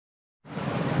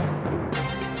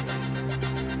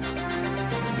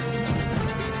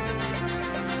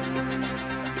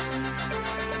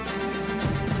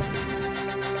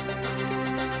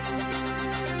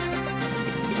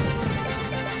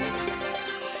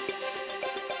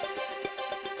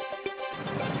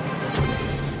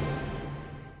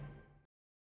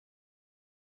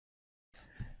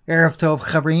Erev Tov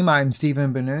Chavrim, I'm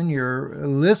Stephen Ben-Nun. You're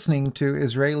listening to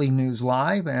Israeli News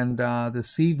Live, and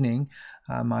this evening,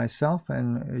 myself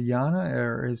and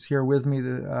Yana is here with me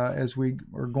as we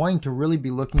are going to really be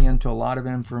looking into a lot of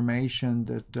information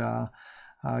that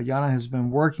Yana has been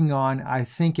working on. I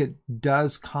think it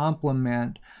does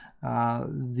complement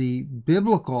the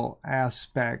biblical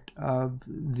aspect of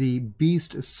the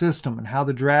beast system and how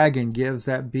the dragon gives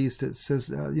that beast,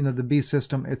 the beast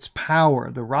system, its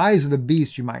power, the rise of the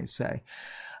beast, you might say.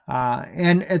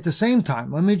 And at the same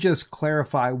time, let me just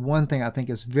clarify one thing I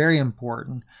think is very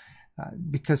important,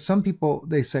 because some people,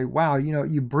 they say, wow,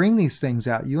 you bring these things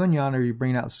out, you and Yana, you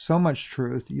bring out so much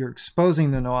truth. You're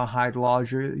exposing the Noahide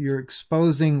laws. You're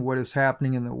exposing what is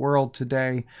happening in the world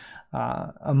today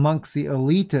amongst the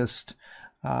elitist,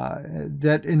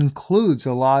 that includes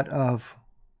a lot of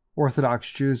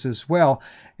Orthodox Jews as well.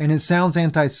 And it sounds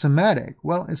anti-Semitic.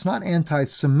 Well, it's not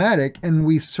anti-Semitic, and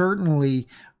we certainly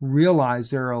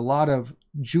realize there are a lot of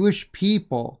Jewish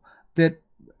people that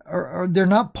they're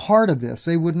not part of this.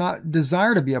 They would not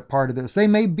desire to be a part of this. They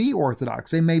may be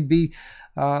Orthodox. They may be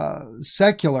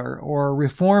secular or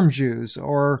Reform Jews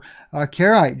or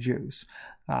Karaite Jews.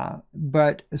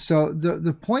 But so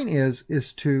the point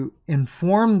is to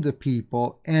inform the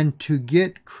people and to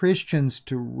get Christians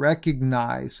to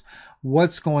recognize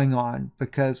what's going on,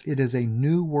 because it is a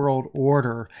new world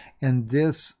order, and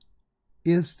this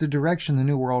is the direction the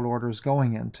new world order is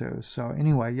going into. So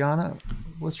anyway, Yana,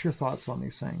 what's your thoughts on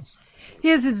these things?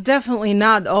 Yes, it's definitely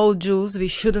not all Jews. We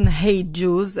shouldn't hate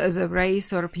Jews as a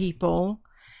race or people.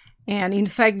 And in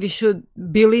fact, we should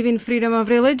believe in freedom of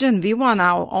religion. We want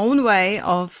our own way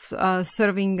of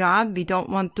serving God. We don't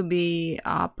want to be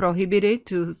prohibited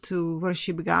to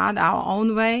worship God our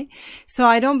own way. So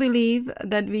I don't believe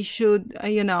that we should,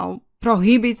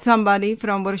 prohibit somebody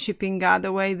from worshiping God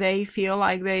the way they feel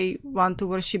like they want to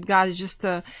worship God. It's just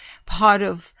a part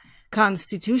of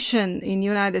Constitution in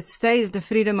United States, the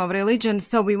freedom of religion.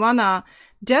 So we want to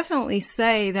definitely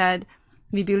say that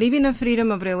we believe in the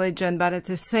freedom of religion, but at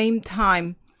the same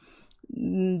time,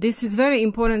 this is very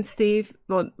important, Steve,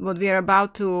 what we are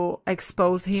about to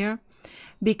expose here,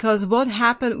 because what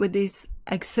happened with this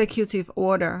executive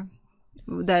order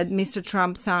that Mr.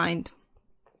 Trump signed,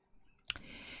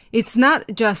 it's not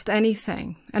just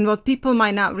anything. And what people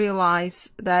might not realize,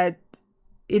 that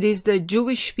it is the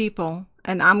Jewish people,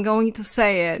 and I'm going to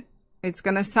say it, it's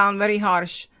going to sound very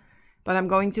harsh, but I'm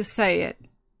going to say it.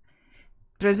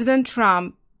 President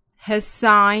Trump has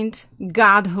signed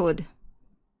godhood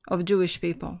of Jewish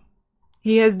people.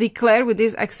 He has declared with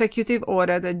this executive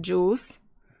order that Jews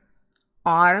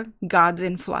are gods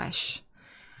in flesh.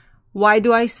 Why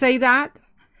do I say that?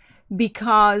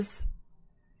 Because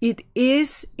it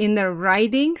is in their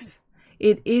writings,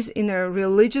 it is in their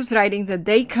religious writings that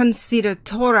they consider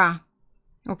Torah,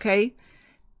 okay,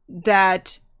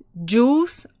 that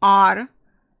Jews are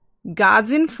gods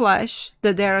in flesh,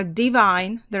 that they are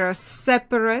divine, they are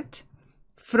separate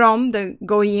from the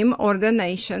Goyim or the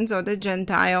nations or the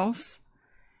Gentiles,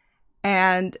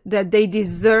 and that they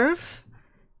deserve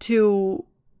to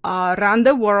run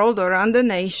the world or run the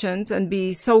nations and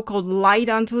be so-called light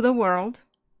unto the world.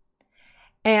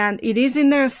 And it is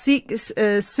in their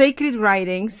sacred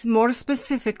writings, more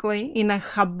specifically in a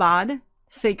Chabad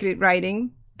sacred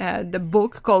writing, the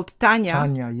book called Tanya.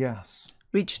 Tanya, yes.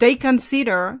 Which they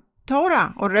consider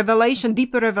Torah or revelation,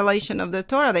 deeper revelation of the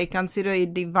Torah. They consider it a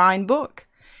divine book.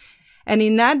 And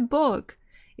in that book,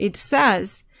 it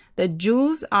says that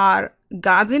Jews are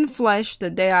gods in flesh,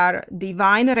 that they are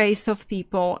divine race of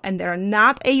people, and they're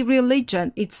not a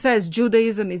religion. It says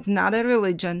Judaism is not a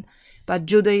religion, but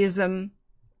Judaism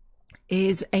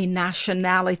is a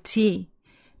nationality.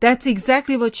 That's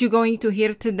exactly what you're going to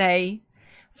hear today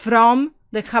from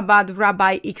the Chabad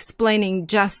rabbi explaining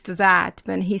just that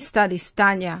when he studies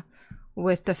Tanya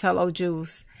with the fellow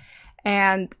Jews.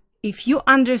 And if you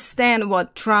understand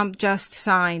what Trump just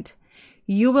signed,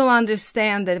 you will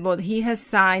understand that what he has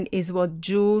signed is what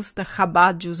Jews, the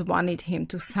Chabad Jews, wanted him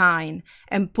to sign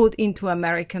and put into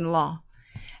American law.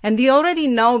 And we already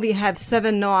know we have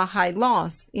 7 Noahide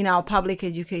laws in our public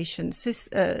education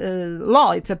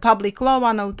law. It's a public law,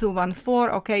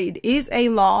 10214. Okay, it is a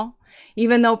law,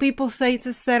 even though people say it's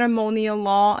a ceremonial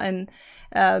law and,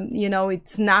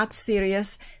 it's not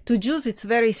serious. To Jews, it's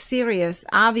very serious,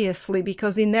 obviously,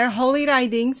 because in their holy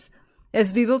writings,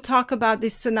 as we will talk about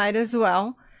this tonight as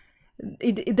well,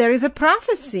 there is a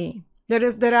prophecy.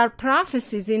 There are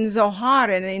prophecies in Zohar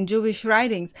and in Jewish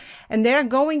writings, and they're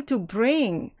going to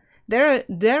bring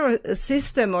their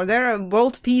system or their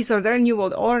world peace or their new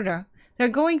world order. They're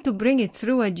going to bring it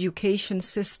through education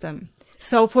system,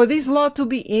 So for this law to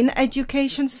be in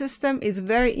education system is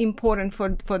very important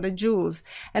for the Jews.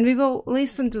 And we will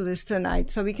listen to this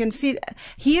tonight so we can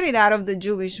hear it out of the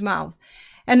Jewish mouth.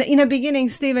 And in the beginning,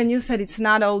 Stephen, you said it's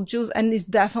not all Jews, and it's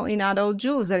definitely not all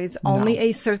Jews. There is only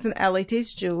a certain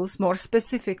elitist Jews, more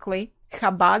specifically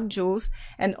Chabad Jews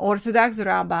and Orthodox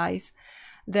rabbis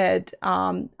that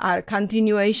are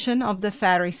continuation of the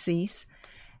Pharisees.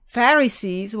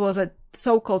 Pharisees was a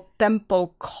so-called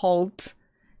temple cult.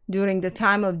 During the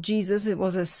time of Jesus, it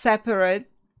was a separate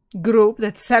group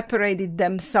that separated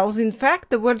themselves. In fact,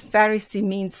 the word Pharisee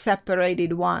means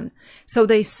separated one. So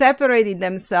they separated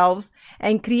themselves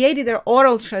and created their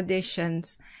oral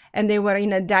traditions, and they were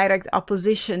in a direct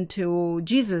opposition to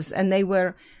Jesus, and they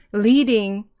were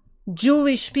leading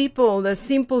Jewish people, the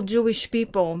simple Jewish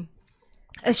people,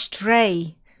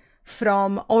 astray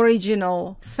from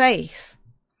original faith.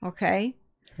 Okay?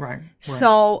 Right.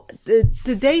 So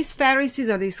today's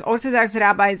Pharisees, or these Orthodox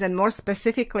rabbis, and more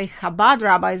specifically Chabad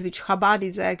rabbis, which Chabad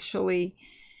is actually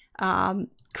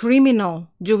criminal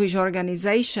Jewish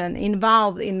organization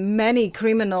involved in many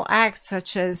criminal acts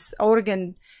such as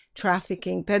organ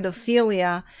trafficking,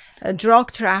 pedophilia,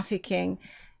 drug trafficking,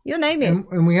 you name it.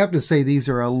 And we have to say these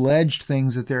are alleged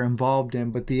things that they're involved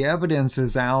in, but the evidence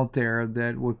is out there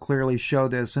that would clearly show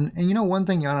this. And you know, one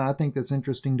thing, Yana, I think that's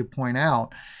interesting to point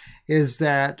out is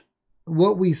that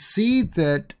what we see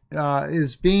that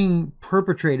is being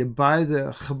perpetrated by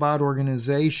the Chabad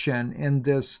organization in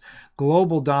this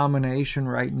global domination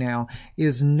right now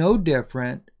is no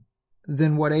different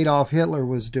than what Adolf Hitler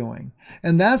was doing.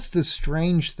 And that's the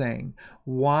strange thing.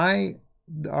 Why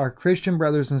our Christian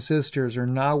brothers and sisters are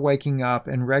not waking up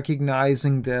and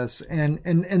recognizing this. And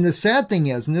the sad thing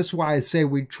is, and this is why I say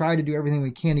we try to do everything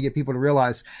we can to get people to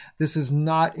realize this is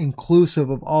not inclusive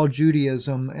of all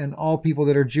Judaism and all people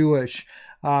that are Jewish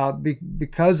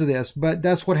because of this. But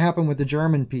that's what happened with the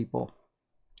German people.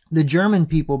 The German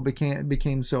people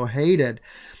became so hated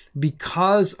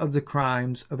because of the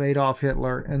crimes of Adolf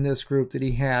Hitler and this group that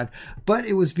he had. But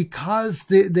it was because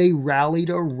they rallied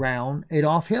around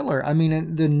Adolf Hitler. I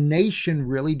mean, the nation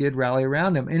really did rally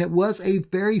around him. And it was a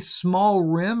very small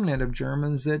remnant of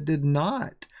Germans that did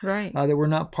not. Right. That were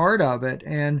not part of it.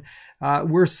 And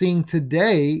we're seeing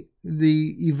today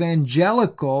the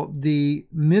evangelical, the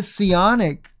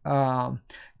messianic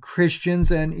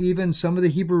Christians, and even some of the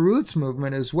Hebrew Roots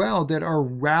movement as well, that are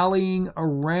rallying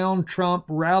around Trump,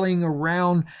 rallying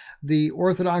around the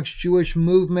Orthodox Jewish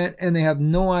movement, and they have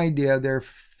no idea they're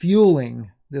fueling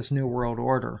this new world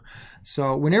order.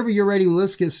 So whenever you're ready,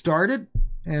 let's get started,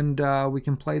 and we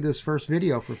can play this first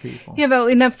video for people. Yeah, well,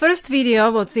 in the first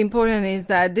video, what's important is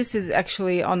that this is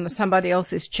actually on somebody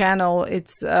else's channel.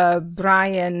 It's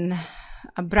Brian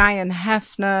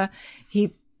Hefner.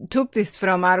 He took this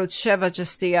from Arutz Sheva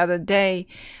just the other day,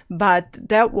 but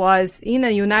that was in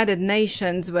the United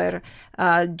Nations where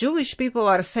Jewish people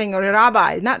are saying, or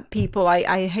rabbi, not people,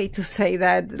 I hate to say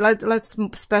that, let's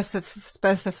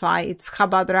specify, it's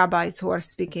Chabad rabbis who are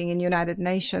speaking in United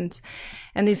Nations,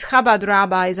 and these Chabad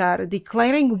rabbis are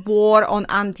declaring war on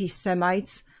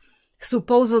anti-Semites.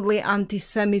 Supposedly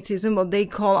anti-Semitism, what they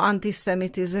call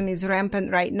anti-Semitism, is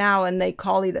rampant right now, and they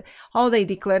call it, they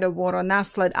declare a war on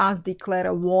us, let us declare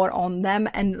a war on them,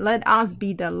 and let us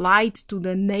be the light to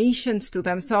the nations to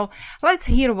them. So let's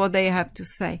hear what they have to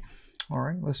say. All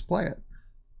right, let's play it.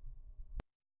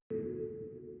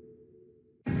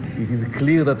 It is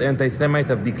clear that anti-Semites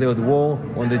have declared war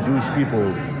on the Jewish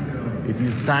people. It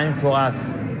is time for us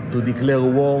to declare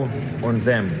war on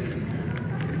them.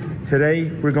 Today,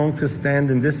 we're going to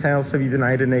stand in this house of the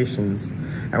United Nations,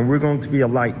 and we're going to be a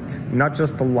light, not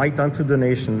just a light unto the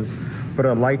nations, but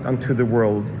a light unto the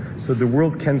world, so the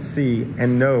world can see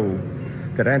and know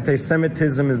that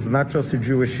anti-Semitism is not just a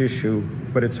Jewish issue,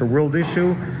 but it's a world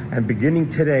issue, and beginning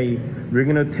today, we're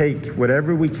going to take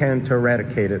whatever we can to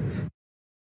eradicate it.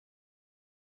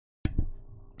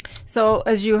 So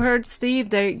as you heard,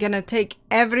 Steve, they're going to take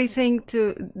everything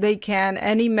they can,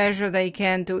 any measure they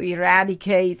can to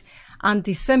eradicate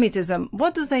anti-Semitism.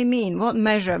 What do they mean? What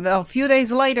measure? Well, a few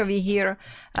days later, we hear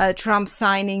Trump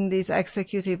signing these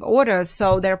executive orders.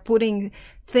 So they're putting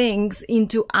things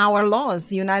into our laws,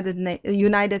 the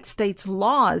United States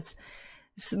laws,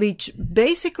 which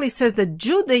basically says that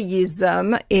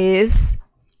Judaism is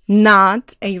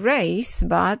not a race,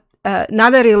 but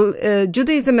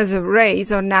Judaism as a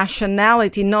race or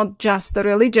nationality, not just a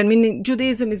religion. Meaning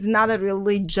Judaism is not a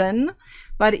religion,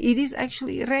 but it is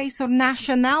actually a race or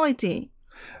nationality.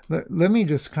 Let me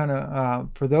just kind of,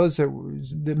 for those that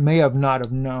may have not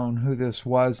have known who this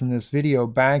was in this video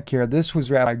back here, this was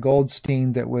Rabbi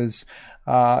Goldstein that was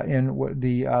in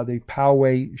the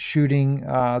Poway shooting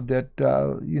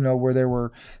where there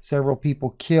were several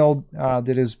people killed,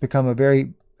 that has become a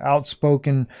very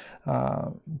outspoken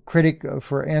critic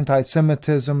for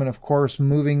anti-Semitism, and of course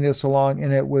moving this along.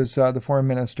 And it was the foreign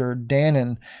minister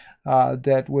DeNoon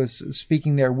that was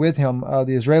speaking there with him,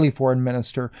 the Israeli foreign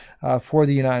minister for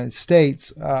the United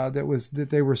States, that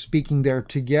they were speaking there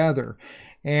together.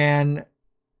 And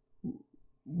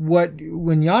when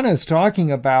Yana is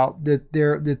talking about that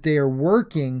they are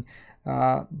working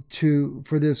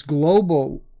for this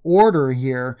global order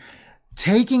here,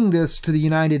 taking this to the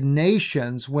United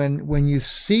Nations, when you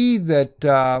see that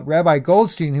Rabbi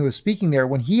Goldstein, who was speaking there,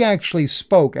 when he actually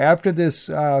spoke after this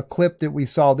clip that we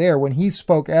saw there, when he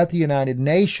spoke at the United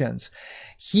Nations,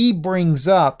 he brings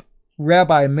up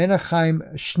Rabbi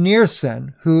Menachem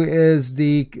Schneerson, who is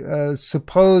the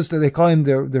supposed, they call him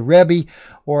the Rebbe,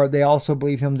 or they also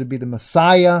believe him to be the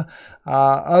Messiah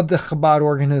of the Chabad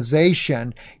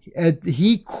organization.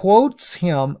 He quotes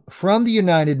him from the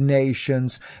United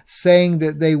Nations saying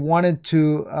that they wanted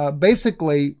to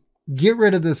basically get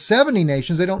rid of the 70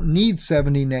 nations. They don't need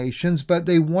 70 nations, but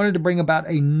they wanted to bring about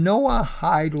a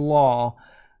Noahide law.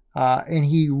 And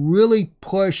he really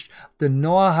pushed the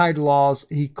Noahide laws.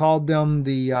 He called them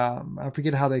I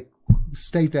forget how they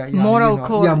state that. Moral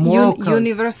code. Yeah, moral code.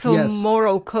 Universal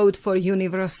moral code for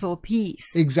universal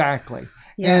peace. Exactly.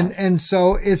 Yes. And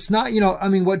so it's not,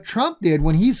 what Trump did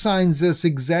when he signs this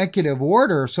executive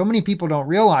order, so many people don't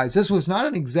realize this was not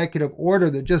an executive order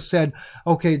that just said,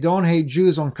 okay, don't hate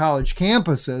Jews on college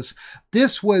campuses.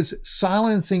 This was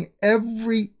silencing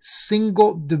every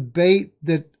single debate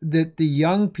that the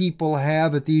young people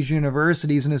have at these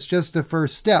universities, and it's just the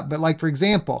first step. But like, for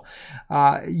example,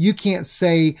 you can't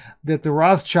say that the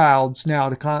Rothschilds now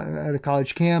at a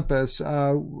college campus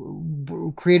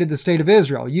created the state of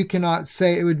Israel. You cannot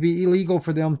say, it would be illegal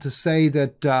for them to say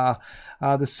that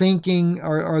the sinking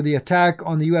or the attack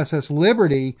on the USS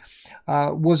Liberty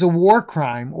was a war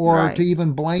crime, or to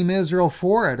even blame Israel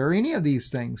for it, or any of these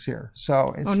things here.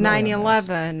 So it's or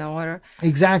 9/11, or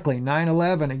exactly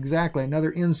 9/11, exactly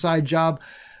another inside job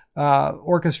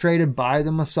orchestrated by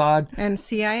the Mossad and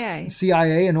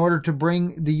CIA in order to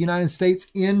bring the United States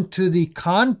into the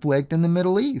conflict in the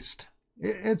Middle East.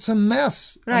 It's a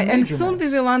mess. Right. And soon we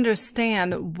will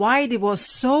understand why it was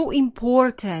so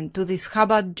important to these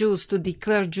Chabad Jews to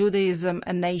declare Judaism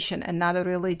a nation and not a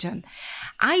religion.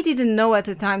 I didn't know at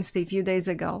the time, Steve, a few days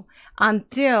ago,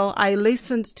 until I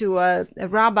listened to a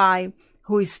rabbi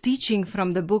who is teaching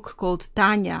from the book called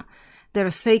Tanya,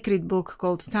 their sacred book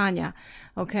called Tanya.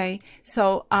 Okay.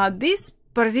 So, this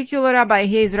particular rabbi,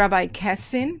 he is Rabbi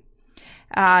Kessin.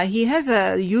 He has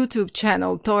a YouTube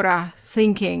channel, Torah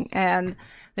Thinking, and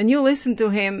when you listen to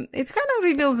him, it kind of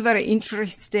reveals very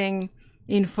interesting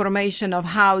information of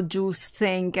how Jews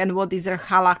think and what is their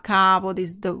halakha, what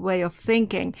is the way of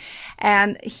thinking.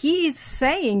 And he is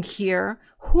saying here,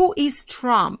 who is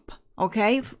Trump?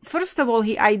 Okay. First of all,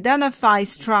 he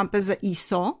identifies Trump as an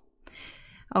Esau.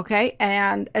 Okay.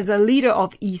 And as a leader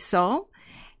of Esau.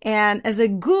 And as a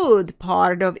good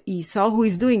part of Esau, who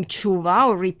is doing tshuva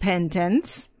or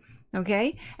repentance,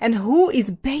 okay, and who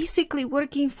is basically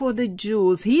working for the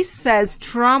Jews. He says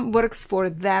Trump works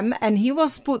for them, and he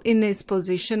was put in this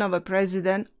position of a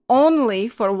president only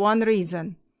for one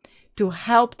reason: to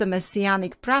help the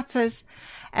messianic process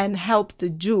and help the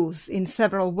Jews in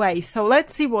several ways. So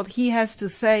let's see what he has to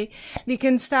say. We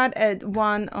can start at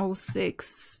 106,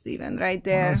 Stephen, right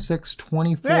there.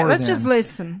 106:24. Right, let's just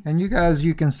listen. And you guys,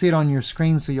 you can see it on your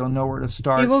screen so you'll know where to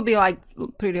start. It will be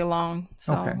pretty long.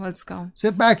 So Let's go.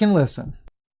 Sit back and listen.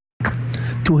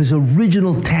 To his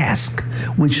original task,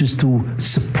 which is to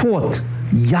support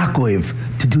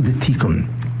Yaakov to do the tikkun.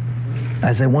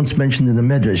 As I once mentioned in the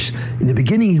Medrash, in the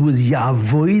beginning he was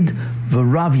Ya'avoid,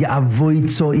 V'Rav Ya'avoid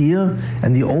Tzo'ir,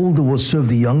 and the older will serve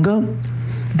the younger.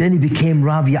 Then he became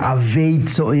Rav Ya'avoid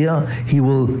Tzo'ir, he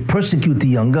will persecute the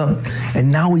younger,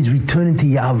 and now he's returning to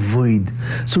Ya'avoid.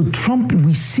 So Trump,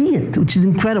 we see it, which is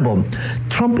incredible.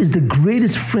 Trump is the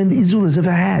greatest friend Israel has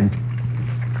ever had,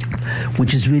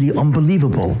 which is really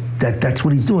unbelievable that's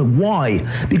what he's doing. Why?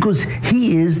 Because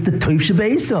he is the Toiv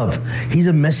Sheba'esav. He's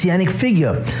a messianic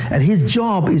figure, and his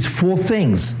job is four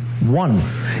things. One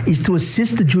is to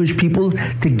assist the Jewish people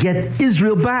to get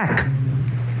Israel back.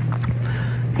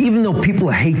 Even though people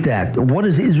hate that, what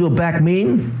does Israel back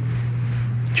mean?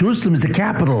 Jerusalem is the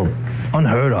capital.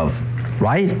 Unheard of,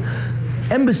 right?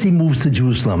 Embassy moves to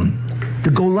Jerusalem.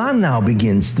 The Golan now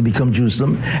begins to become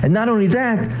Jerusalem. And not only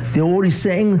that, they're already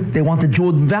saying they want the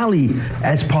Jordan Valley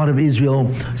as part of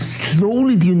Israel.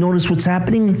 Slowly, do you notice what's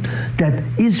happening? That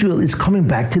Israel is coming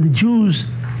back to the Jews.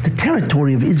 The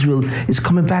territory of Israel is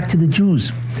coming back to the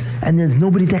Jews. And there's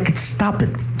nobody that could stop it.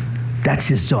 That's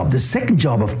his job. The second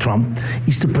job of Trump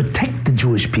is to protect the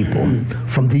Jewish people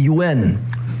from the UN,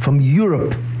 from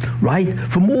Europe, right?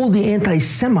 From all the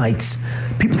anti-Semites,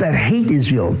 people that hate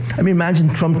Israel. I mean, imagine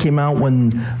Trump came out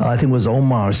when, I think it was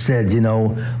Omar said,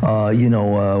 not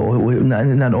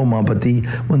Omar, but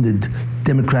when the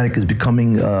Democratic is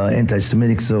becoming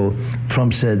anti-Semitic, so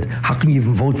Trump said, how can you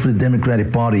even vote for the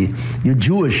Democratic Party? You're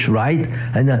Jewish, right?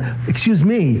 And excuse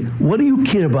me, what do you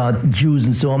care about Jews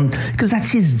and so on? Because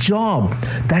that's his job.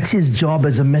 That's his job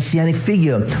as a messianic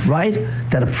figure, right?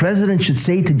 That a president should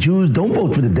say to Jews, don't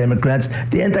vote for the Democrats,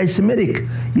 they're anti-Semitic.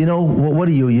 You know, what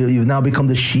are you? You've now become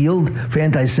the shield for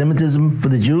anti-Semitism for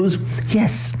the Jews?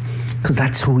 Yes, because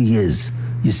that's who he is.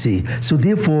 You see, so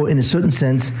therefore, in a certain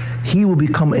sense, he will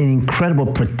become an incredible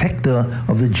protector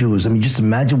of the Jews. I mean, just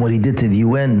imagine what he did to the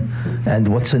UN. And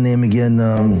what's her name again?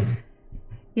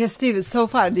 Yes, Steve, so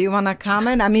far, do you want to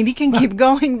comment? I mean, we can keep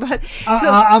going, but...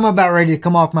 I'm about ready to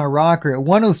come off my rocker. At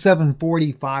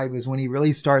 107.45 is when he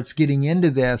really starts getting into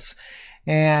this.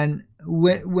 And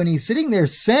when he's sitting there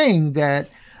saying that,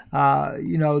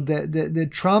 that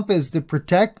Trump is the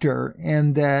protector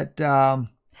and that...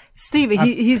 Steve,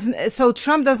 so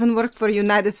Trump doesn't work for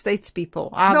United States people,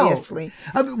 obviously.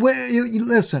 No. I mean,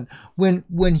 listen,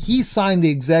 when he signed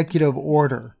the executive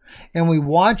order and we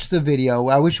watched the video,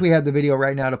 I wish we had the video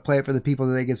right now to play it for the people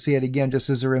that they could see it again, just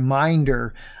as a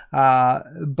reminder.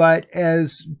 But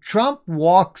as Trump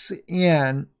walks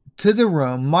in to the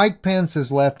room, Mike Pence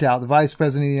is left out, the Vice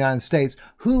President of the United States.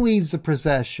 Who leads the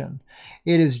procession?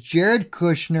 It is Jared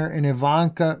Kushner and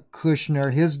Ivanka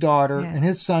Kushner, his daughter, and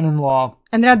his son-in-law.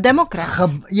 And they're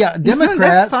Democrats. Democrats.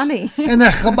 That's funny. And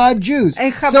they're Chabad Jews.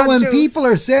 So when Jews. people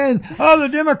are saying, oh, the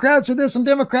Democrats are this and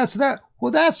Democrats are that,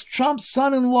 well, that's Trump's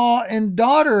son-in-law and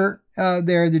daughter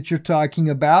there that you're talking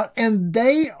about. And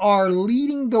they are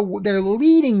leading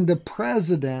the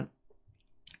president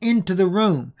into the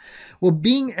room. Well,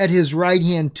 being at his right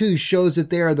hand too shows that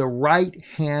they are the right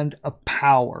hand of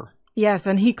power. Yes,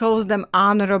 and he calls them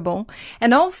honorable.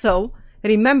 And also,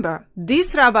 remember,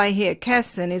 this rabbi here,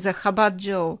 Kessin, is a Chabad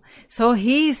Jew. So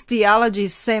his theology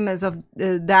is same as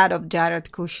that of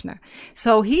Jared Kushner.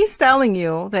 So he's telling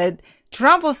you that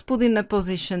Trump was put in a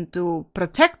position to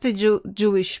protect the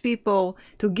Jewish people,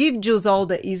 to give Jews all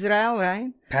the Israel, right?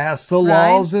 Pass the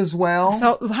laws as well.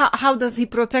 So how does he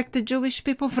protect the Jewish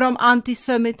people from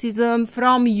anti-Semitism,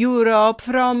 from Europe,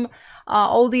 from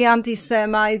all the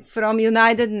anti-Semites, from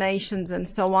United Nations and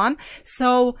so on?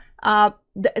 So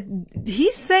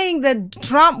he's saying that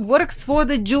Trump works for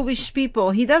the Jewish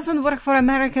people. He doesn't work for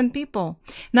American people.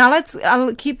 Now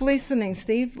I'll keep listening,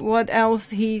 Steve, what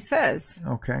else he says.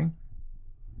 Okay.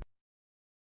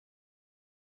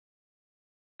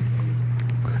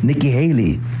 Nikki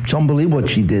Haley, it's unbelievable what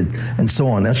she did, and so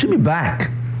on. Now, she'll be back.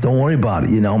 Don't worry about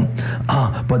it,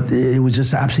 But it was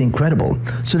just absolutely incredible.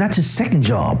 So that's his second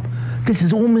job. This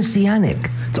is all messianic.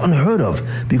 It's unheard of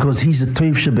because he's a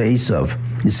Toiv Shebe'esav.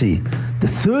 You see, the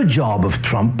third job of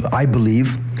Trump, I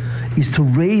believe, is to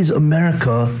raise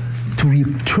America to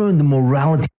return the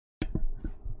morality.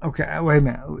 Okay, wait a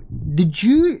minute. Did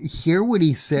you hear what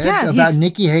he said about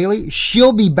Nikki Haley?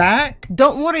 She'll be back?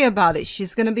 Don't worry about it.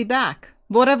 She's going to be back.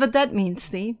 Whatever that means,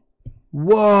 Steve.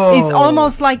 Whoa. It's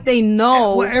almost like they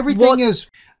know. Well, everything is,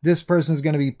 this person's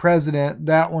going to be president,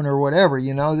 that one or whatever,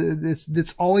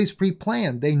 it's always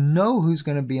pre-planned. They know who's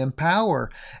going to be in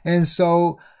power. And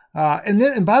so,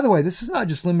 and by the way, this is not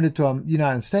just limited to the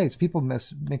United States. People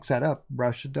mix that up.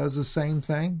 Russia does the same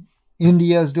thing.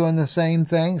 India is doing the same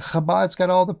thing. Chabad's got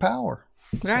all the power.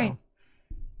 Right.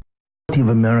 Of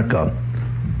America.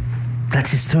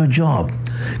 That's his third job.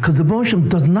 Because the Moshe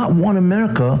does not want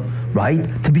America, right,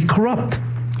 to be corrupt.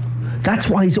 That's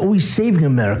why he's always saving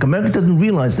America. America doesn't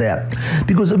realize that.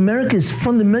 Because America is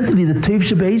fundamentally the Toiv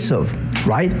Shebe'esav,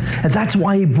 right? And that's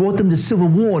why he brought them the Civil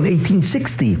War in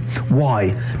 1860.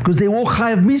 Why? Because they were all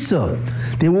Chayav Misa.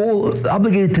 They were all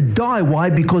obligated to die. Why?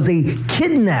 Because they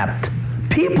kidnapped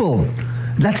people.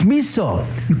 That's Misa.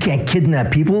 You can't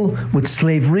kidnap people with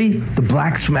slavery, the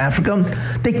blacks from Africa.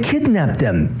 They kidnap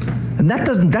them. And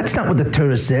that's not what the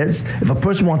Torah says. If a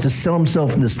person wants to sell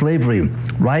himself into slavery,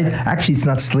 right? Actually, it's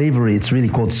not slavery. It's really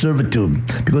called servitude.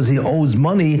 Because he owes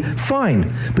money,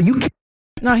 fine. But you can't.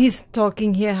 Now he's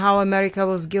talking here how America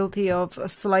was guilty of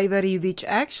slavery, which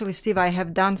actually, Steve, I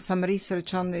have done some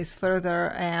research on this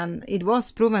further, and it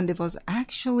was proven it was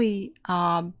actually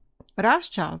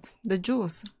Rothschilds, the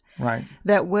Jews, right,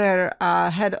 that were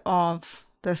head of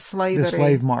the slavery,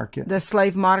 the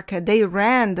slave market. They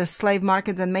ran the slave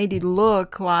market and made it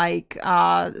look like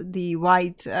the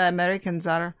white Americans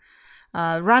are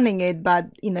running it, but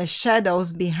in the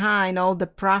shadows behind all the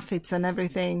profits and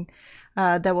everything,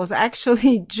 there was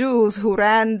actually Jews who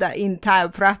ran the entire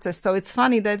process. So it's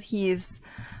funny that he is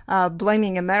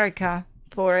blaming America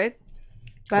for it.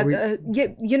 But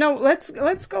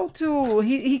let's go to.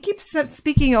 He keeps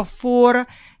speaking of 4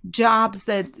 jobs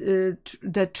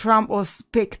that Trump was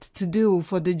picked to do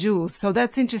for the Jews. So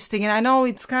that's interesting, and I know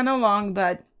it's kind of long,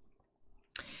 but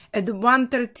at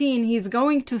 1:13 he's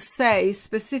going to say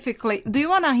specifically. Do you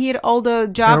want to hear all the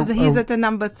jobs? He's at the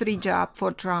number 3 job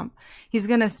for Trump. He's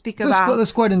going to speak about.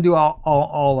 Let's go ahead and do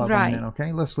all of right. them then.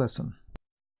 Okay, let's listen.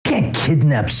 Can't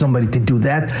kidnap somebody to do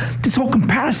that. This whole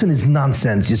comparison is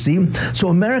nonsense, you see. So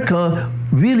America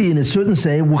really, in a certain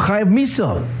say, Chayav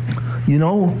Misa. You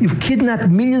know, you've kidnapped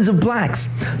millions of blacks.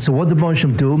 So what did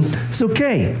Bonsham do? It's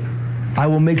okay. I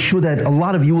will make sure that a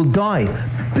lot of you will die.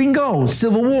 Bingo,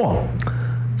 Civil War.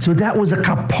 So that was a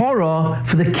kapara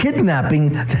for the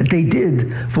kidnapping that they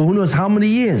did for who knows how many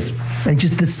years. And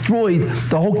just destroyed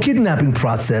the whole kidnapping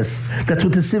process. That's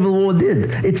what the Civil War did.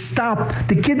 It stopped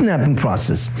the kidnapping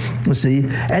process, you see.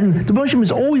 And the Bonsham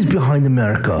is always behind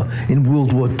America in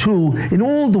World War II, in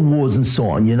all the wars and so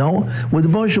on, you know, where the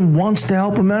Bonsham wants to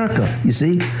help America, you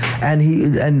see.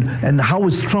 And how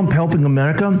is Trump helping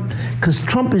America? Because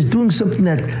Trump is doing something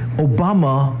that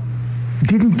Obama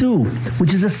didn't do,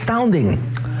 which is astounding.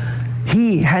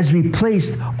 He has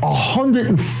replaced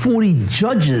 140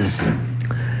 judges,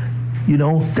 you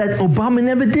know, that Obama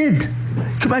never did.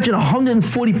 Can you imagine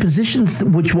 140 positions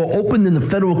which were opened in the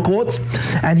federal courts,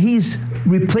 and he's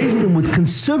replaced them with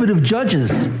conservative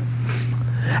judges.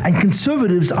 And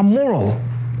conservatives are moral.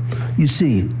 You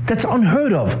see, that's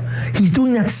unheard of. He's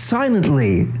doing that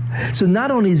silently. So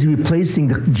not only is he replacing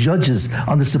the judges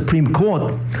on the Supreme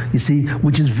Court, you see,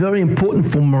 which is very important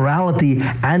for morality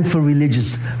and for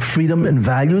religious freedom and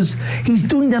values, he's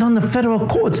doing that on the federal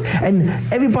courts. And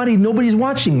nobody's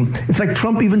watching. In fact,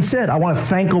 Trump even said, I want to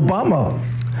thank Obama.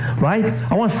 Right?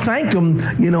 I want to thank him,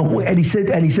 you know, and he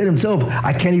said himself,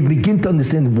 I can't even begin to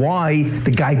understand why the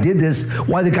guy did this,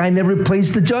 why the guy never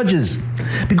replaced the judges.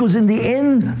 Because in the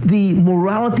end, the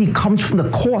morality comes from the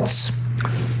courts.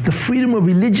 The freedom of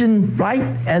religion, right?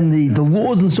 And the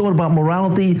laws and so on about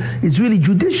morality is really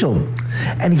judicial.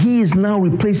 And he has now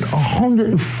replaced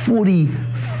 140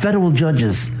 federal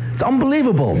judges. It's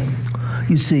unbelievable.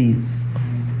 You see,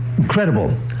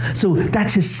 incredible. So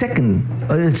that's his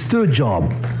third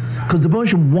job, because the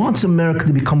Bonsham wants America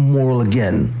to become moral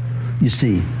again, you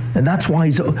see. And that's why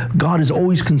God is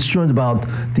always concerned about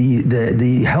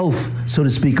the health, so to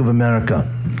speak, of America.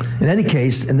 In any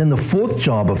case, and then the 4th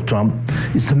job of Trump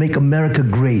is to make America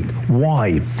great.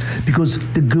 Why? Because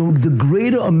the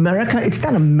greater America, it's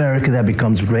not America that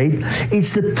becomes great,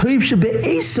 it's the Tov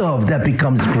Shebe'esav that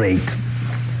becomes great.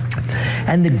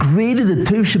 And the greater the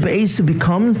Tov Shebe'esav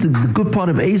becomes, the good part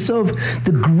of Esav,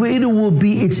 the greater will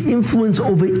be its influence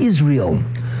over Israel.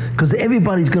 Because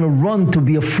everybody's going to run to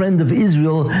be a friend of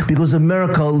Israel because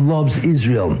America loves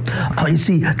Israel. You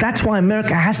see, that's why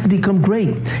America has to become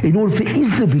great, in order for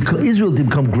Israel to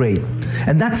become great.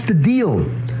 And that's the deal.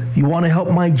 You want to help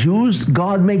my Jews?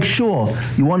 God makes sure.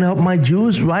 You want to help my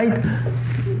Jews, right?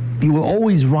 You will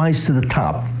always rise to the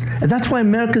top. And that's why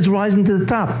America's rising to the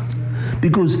top.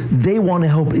 Because they want to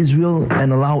help Israel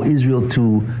and allow Israel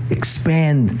to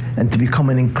expand and to become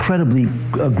an incredibly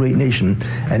great nation.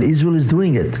 And Israel is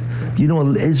doing it. Do you know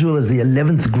Israel is the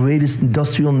 11th greatest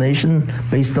industrial nation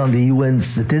based on the UN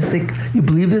statistic? You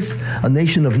believe this? A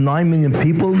nation of 9 million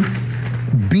people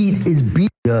beat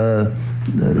the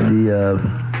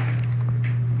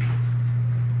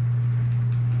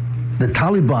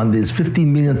Taliban. There's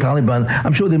 15 million Taliban.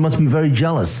 I'm sure they must be very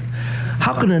jealous.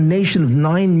 How can a nation of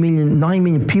 9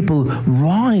 million people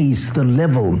rise to the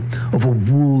level of a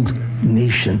world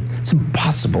nation? It's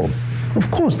impossible. Of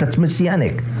course, that's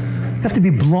messianic. You have to be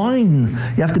blind.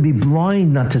 You have to be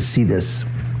blind not to see this.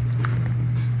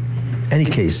 Any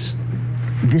case,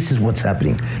 this is what's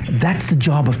happening. That's the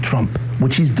job of Trump,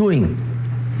 which he's doing,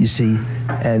 you see.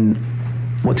 And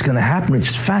what's going to happen, which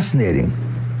is fascinating.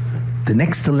 The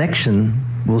next election,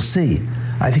 we'll see.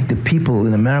 I think the people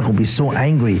in America will be so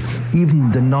angry, even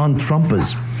the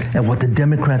non-Trumpers, at what the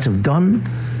Democrats have done,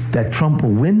 that Trump will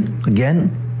win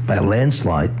again by a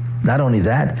landslide. Not only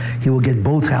that, he will get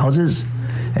both houses,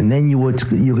 and then you're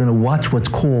going to watch what's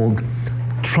called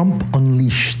Trump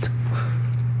Unleashed.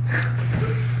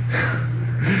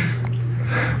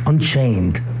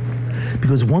 Unchained.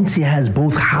 Because once he has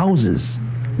both houses,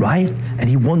 right? And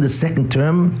he won the second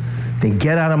term, then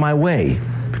get out of my way,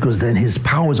 because then his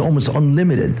power is almost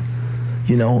unlimited,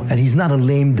 you know, and he's not a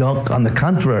lame duck, on the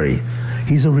contrary.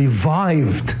 He's a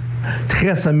revived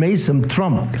Chesa Mesim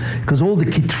Trump, because all the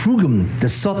Kitrugim, the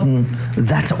Sutton,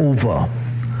 that's over.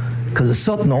 Because the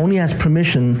Sutton only has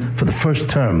permission for the first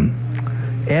term.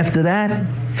 After that,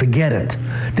 forget it.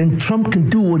 Then Trump can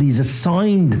do what he's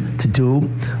assigned to do,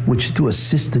 which is to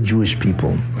assist the Jewish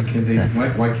people. Why can't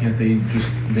they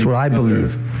just That's what I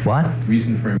believe. What?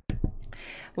 Reason for him.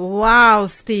 Wow,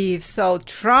 Steve. So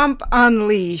Trump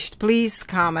unleashed. Please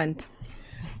comment.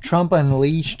 Trump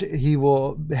unleashed, he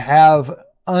will have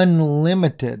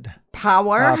unlimited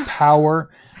Power. power.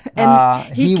 And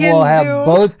he can will have do-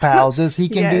 both houses. He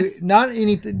can Yes.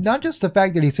 do not just the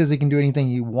fact that he says he can do anything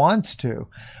he wants to,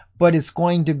 but it's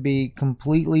going to be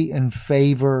completely in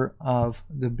favor of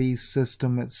the beast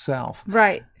system itself.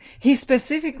 Right. He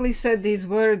specifically said these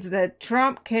words that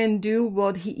Trump can do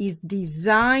what he is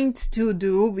designed to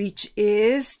do, which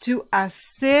is to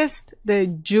assist the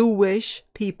Jewish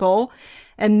people.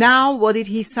 And now, what did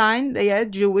he sign? Yeah,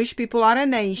 Jewish people are a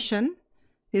nation.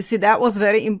 You see, that was a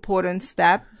very important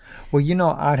step. Well, you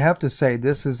know, I'd have to say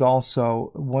this is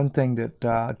also one thing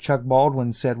that Chuck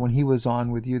Baldwin said when he was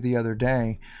on with you the other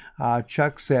day.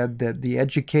 Chuck said that the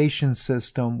education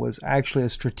system was actually a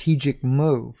strategic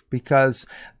move because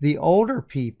the older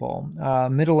people,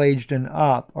 middle-aged and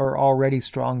up, are already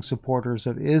strong supporters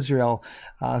of Israel.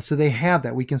 So they have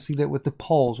that. We can see that with the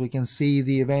polls. We can see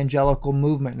the evangelical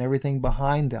movement and everything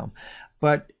behind them.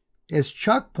 But as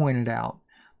Chuck pointed out,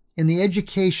 in the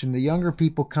education, the younger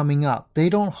people coming up, they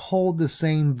don't hold the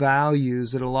same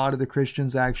values that a lot of the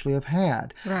Christians actually have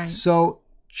had. Right. So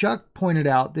Chuck pointed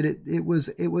out that it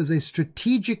was a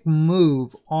strategic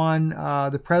move on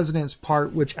the president's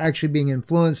part, which actually being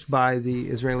influenced by the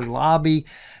Israeli lobby,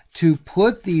 to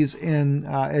put these in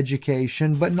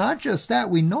education. But not just that,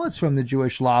 we know it's from the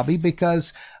Jewish lobby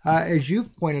because, as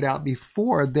you've pointed out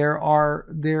before, there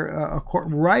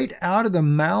right out of the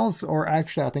mouths, or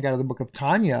actually I think out of the book of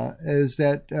Tanya, is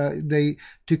that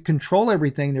to control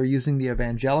everything, they're using the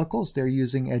evangelicals, they're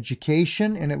using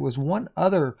education, and it was one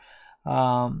other.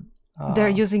 They're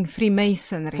using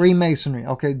Freemasonry. Freemasonry.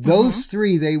 Okay, those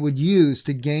three they would use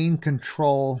to gain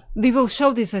control. We will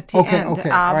show this at the end. Okay,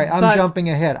 all right. I'm jumping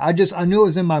ahead. I knew it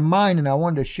was in my mind, and I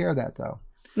wanted to share that though.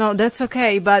 No, that's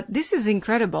okay. But this is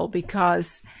incredible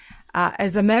because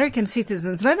as American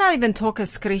citizens, let's not even talk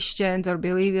as Christians or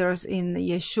believers in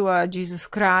Yeshua, Jesus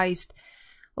Christ.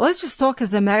 Let's just talk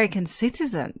as American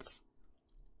citizens.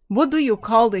 What do you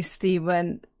call this, Steve,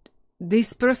 when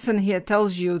this person here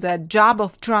tells you that job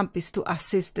of Trump is to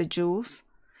assist the Jews,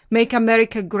 make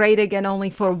America great again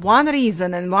only for one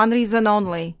reason and one reason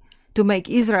only, to make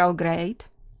Israel great?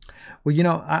 Well, you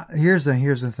know, here's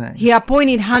the thing. He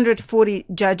appointed 140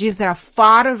 judges that are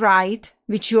far right,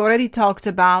 which you already talked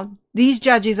about. These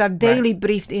judges are daily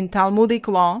briefed in Talmudic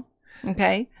law.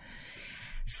 Okay.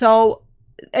 So,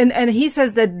 and he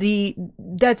says that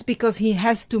that's because he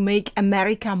has to make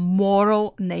America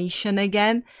moral nation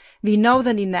again. We know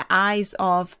that in the eyes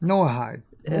of Noahide.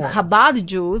 Chabad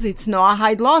Jews, it's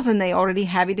Noahide laws, and they already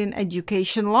have it in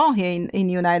education law here in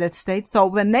United States. So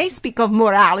when they speak of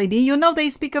morality, you know they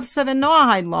speak of 7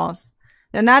 Noahide laws.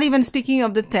 They're not even speaking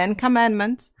of the 10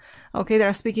 commandments. Okay,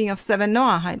 they're speaking of 7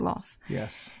 Noahide laws.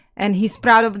 Yes. And he's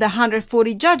proud of the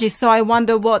 140 judges. So I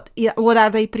wonder what are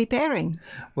they preparing?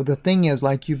 Well, the thing is,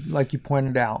 like you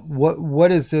pointed out,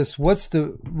 what is this?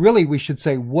 Really, we should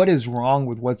say, what is wrong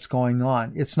with what's going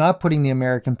on? It's not putting the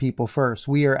American people first.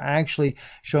 We are actually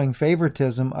showing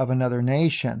favoritism of another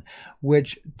nation,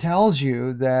 which tells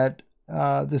you that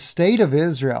the state of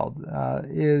Israel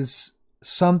is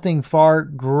something far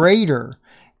greater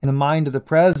in the mind of the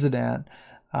president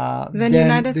than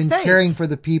United States. Caring for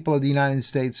the people of the United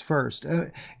States first.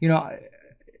 I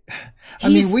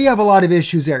mean, we have a lot of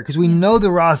issues there because we know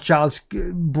the Rothschilds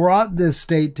brought this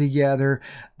state together.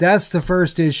 That's the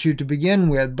first issue to begin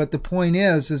with. But the point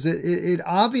is it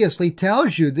obviously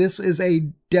tells you this is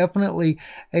definitely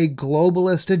a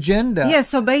globalist agenda. Yeah,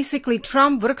 so basically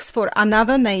Trump works for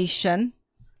another nation,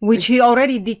 which he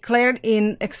already declared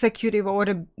in executive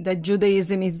order that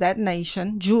Judaism is that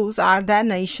nation. Jews are that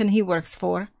nation he works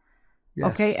for.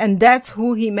 Yes. Okay, and that's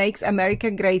who he makes America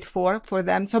great for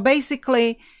them. So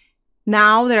basically,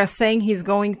 now they're saying he's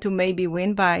going to maybe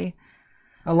win by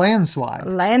a landslide.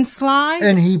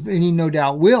 And he no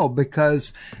doubt will,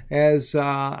 because as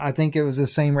I think it was the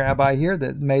same rabbi here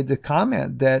that made the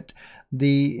comment that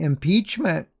the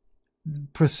impeachment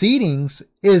proceedings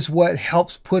is what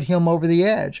helps put him over the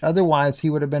edge. Otherwise, he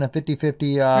would have been a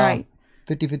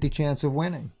 50-50 chance of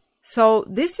winning. So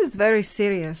this is very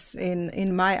serious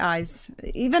in my eyes,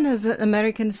 even as an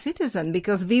American citizen,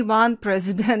 because we want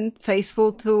president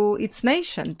faithful to its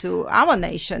nation, to our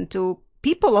nation, to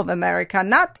people of America,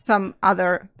 not some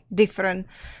other different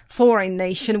foreign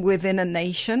nation within a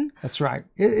nation. That's right.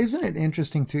 Isn't it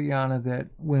interesting too, Jana, that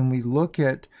when we look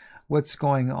at what's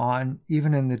going on,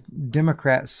 even in the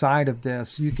Democrat side of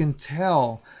this, you can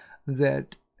tell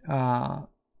that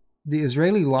the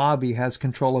Israeli lobby has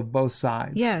control of both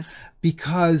sides. Yes.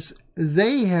 Because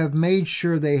they have made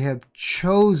sure they have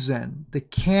chosen the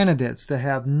candidates that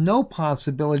have no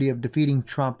possibility of defeating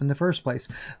Trump in the first place.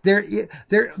 There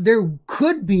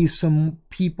could be some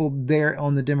people there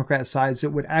on the Democrat sides that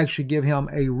would actually give him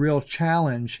a real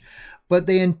challenge, but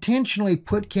they intentionally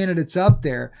put candidates up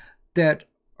there that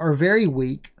are very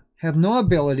weak, have no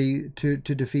ability to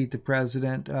defeat the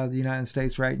president of the United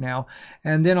States right now.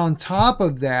 And then on top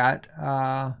of that,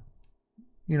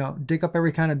 dig up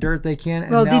every kind of dirt they can.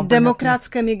 And well, did Democrats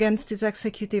come against his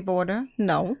executive order?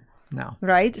 No. No.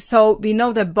 Right? So we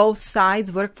know that both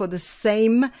sides work for the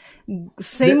same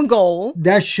goal.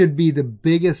 That should be the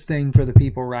biggest thing for the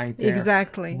people right there.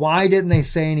 Exactly. Why didn't they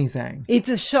say anything? It's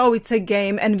a show, it's a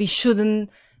game, and we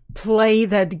shouldn't play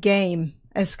that game.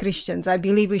 As Christians, I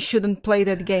believe we shouldn't play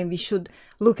that game. We should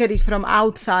look at it from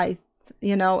outside,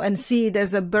 and see it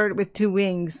as a bird with two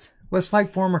wings. Well, it's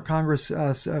like former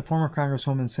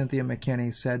Congresswoman Cynthia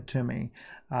McKinney said to me.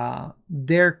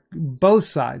 Both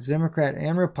sides, Democrat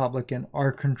and Republican,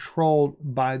 are controlled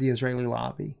by the Israeli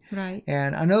lobby. Right.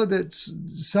 And I know that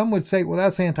some would say, well,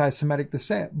 that's anti-Semitic to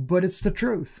say it, but it's the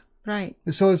truth. Right.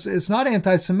 So it's not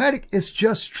anti-Semitic. It's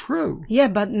just true. Yeah,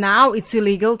 but now it's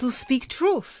illegal to speak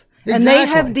truth. Exactly. And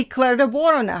they have declared a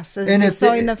war on us, as we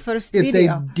saw in the first video. If they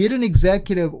did an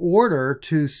executive order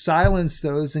to silence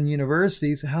those in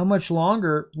universities, how much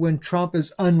longer, when Trump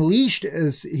is unleashed,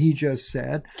 as he just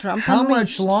said,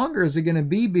 much longer is it going to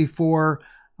be before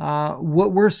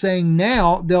what we're saying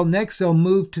now, they'll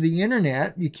move to the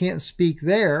internet. You can't speak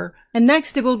there. And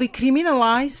next it will be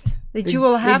criminalized, that you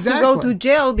will have to go to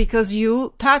jail because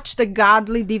you touched the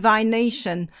godly divine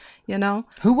nation,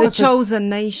 the chosen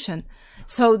nation.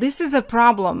 So this is a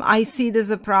problem. I see it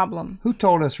as a problem. Who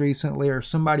told us recently, or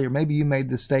somebody, or maybe you made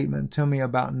the statement to me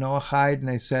about Noahide, and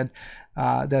they said,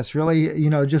 that's really,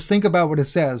 just think about what it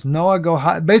says. Noah go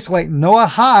hide, basically Noah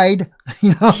hide,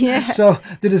 Yeah. So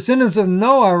the descendants of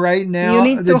Noah right now, you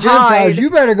need the to Gentiles, hide. You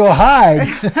better go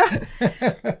hide.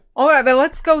 All right, but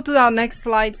let's go to our next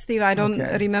slide, Steve. I don't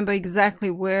remember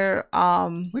exactly where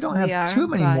we don't have too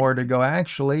many more to go,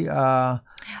 actually.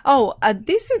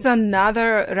 This is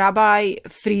another Rabbi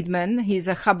Friedman. He's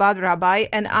a Chabad rabbi,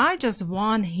 and I just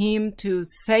want him to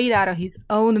say it out of his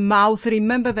own mouth.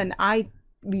 Remember when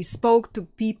we spoke to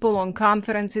people on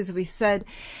conferences, we said,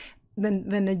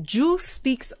 when a Jew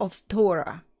speaks of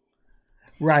Torah,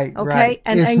 right, okay, right.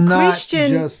 And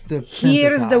Christian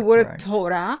hears the word right.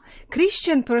 Torah,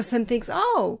 Christian person thinks,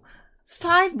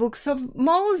 5 books of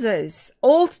Moses,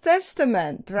 Old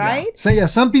Testament, right? Yeah. So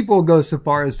some people go so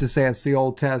far as to say it's the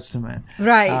Old Testament.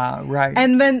 Right. Right.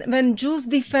 And when Jews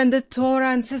defended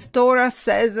Torah and says Torah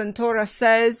says and Torah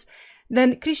says,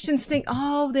 then Christians think,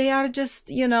 they are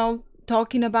just,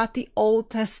 talking about the Old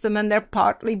Testament. They're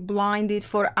partly blinded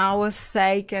for our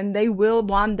sake, and they will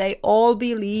one day all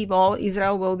believe, all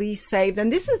Israel will be saved. And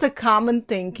this is the common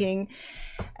thinking.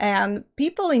 And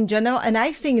people in general, and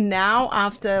I think now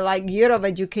after year of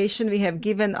education, we have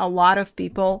given a lot of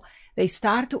people, they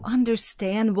start to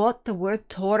understand what the word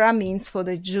Torah means for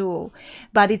the Jew.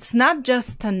 But it's not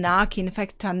just Tanakh. In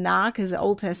fact, Tanakh is the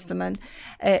Old Testament.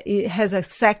 It has a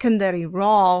secondary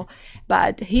role.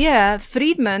 But here,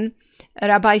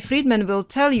 Rabbi Friedman will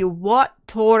tell you what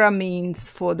Torah means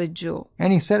for the Jew.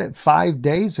 And he said it 5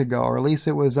 days ago, or at least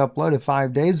it was uploaded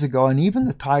 5 days ago, and even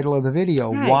the title of the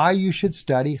video, right. Why You Should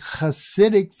Study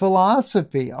Hasidic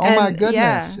Philosophy. My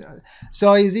goodness. Yeah.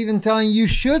 So he's even telling you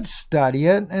should study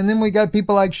it, and then we got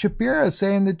people like Shapiro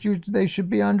saying that they should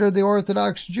be under the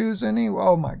Orthodox Jews anyway.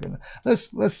 Oh my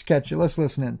goodness. Let's catch it. Let's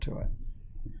listen into it.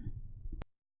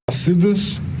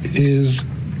 Hasidus is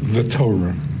the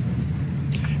Torah.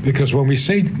 Because when we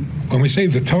say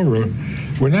the Torah,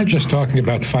 we're not just talking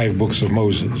about 5 books of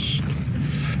Moses.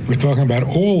 We're talking about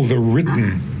all the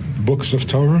written books of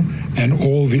Torah and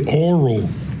all the oral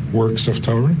works of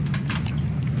Torah,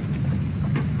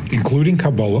 including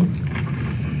Kabbalah,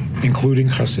 including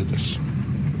Hasidus.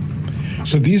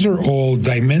 So these are all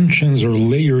dimensions or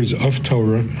layers of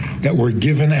Torah that were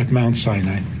given at Mount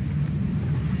Sinai.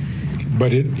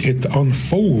 But it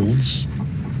unfolds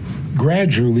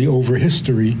gradually over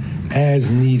history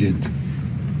as needed.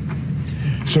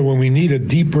 So when we need a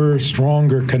deeper,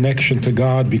 stronger connection to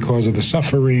God because of the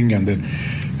suffering and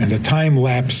the time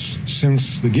lapse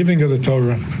since the giving of the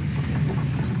Torah,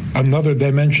 another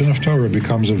dimension of Torah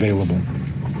becomes available.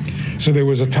 So there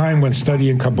was a time when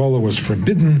studying Kabbalah was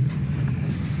forbidden.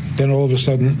 Then all of a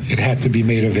sudden it had to be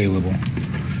made available.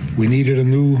 We needed a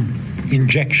new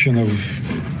injection of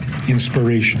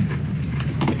inspiration.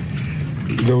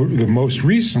 The most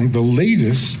recent, the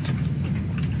latest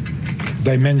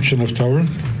dimension of Torah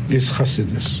is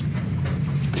Hasidus,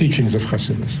 teachings of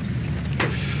Hasidus.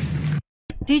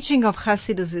 Teaching of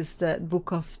Hasidus is the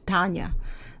book of Tanya,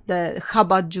 the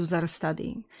Chabad Jews are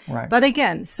studying. Right. But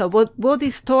again, so what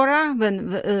is Torah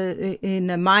when in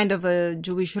the mind of a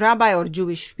Jewish rabbi or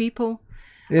Jewish people?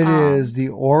 It is the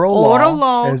oral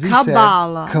law, as he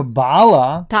Kabbalah, said,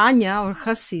 Kabbalah, Tanya or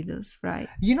Hasidus, right?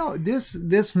 You know,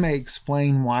 this may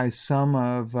explain why some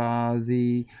of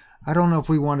the, I don't know if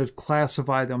we want to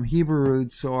classify them Hebrew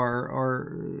roots or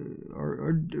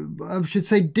I should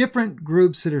say different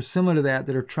groups that are similar to that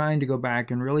are trying to go back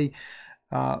and really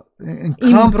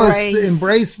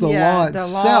embrace the law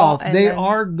itself. They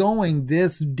are going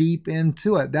this deep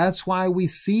into it. That's why we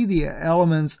see the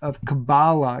elements of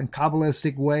Kabbalah and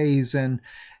Kabbalistic ways and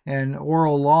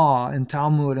oral law and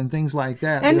Talmud and things like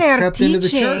that. And they're crept teaching, into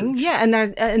the church. and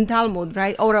they're in Talmud,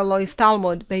 right? Oral law is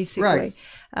Talmud, basically. Right.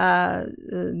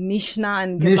 Mishnah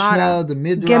and Gemara. Mishnah, the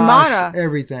Midrash, Gemara.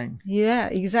 everything. Yeah,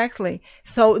 exactly.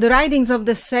 So the writings of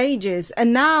the sages,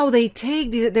 and now they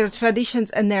take their traditions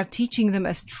and they're teaching them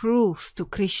as truth to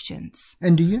Christians.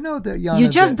 And do you know that, Yana, you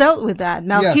just dealt with that.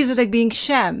 Melchizedek yes. being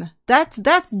Shem.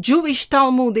 That's Jewish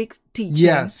Talmudic teaching.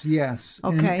 Yes.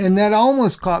 Okay. And that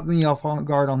almost caught me off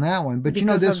guard on that one. But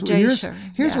because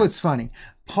here's what's funny.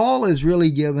 Paul is really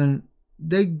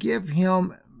they give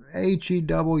him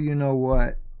HEW, you know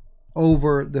what,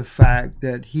 over the fact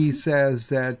that he says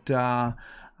that,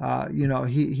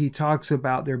 he talks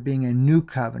about there being a new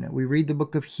covenant. We read the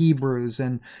book of Hebrews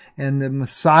and the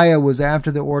Messiah was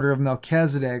after the order of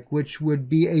Melchizedek, which would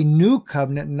be a new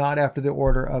covenant, not after the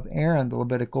order of Aaron, the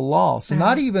Levitical law. So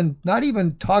not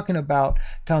even talking about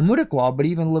Talmudic law, but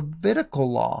even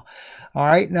Levitical law. All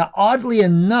right. Now, oddly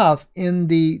enough, in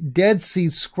the Dead Sea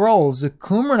Scrolls, the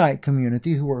Qumranite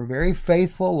community, who were very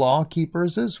faithful law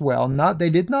keepers as well,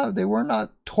 they were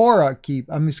not Torah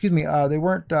they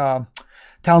weren't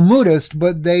Talmudist,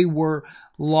 but they were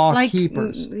law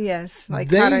keepers. Yes, like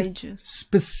they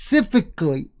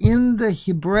specifically in the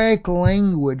Hebraic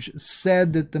language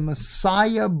said that the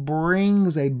Messiah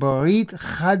brings a Brit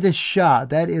Chadashah,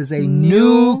 that is a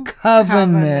new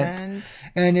covenant.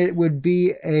 And it would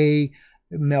be a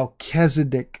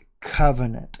Melchizedek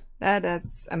covenant.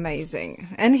 That's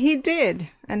amazing. And he did.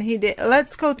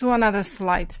 Let's go to another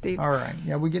slide, Steve. All right.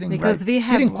 Yeah, we're getting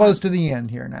close to the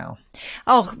end here now.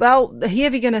 Oh, well,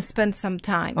 here we're going to spend some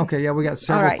time. Okay, yeah, we got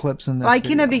several clips in this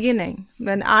in the beginning,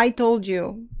 when I told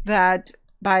you that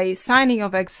by signing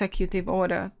of executive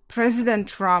order, President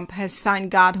Trump has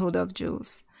signed godhood of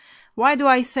Jews. Why do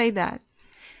I say that?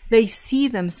 They see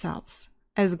themselves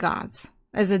as gods,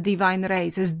 as a divine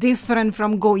race, as different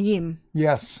from Goyim.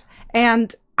 Yes.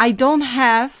 And I don't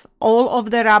have all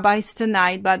of the rabbis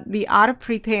tonight, but we are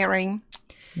preparing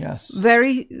a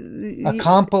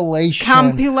compilation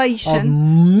of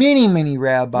many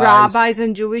rabbis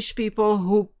and Jewish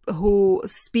people who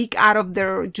speak out of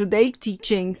their Judaic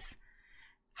teachings,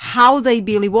 how they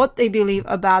believe, what they believe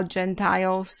about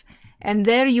Gentiles. And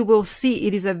there you will see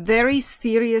it is a very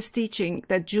serious teaching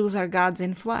that Jews are gods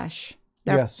in flesh.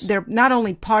 They're not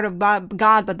only part of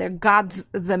God, but they're gods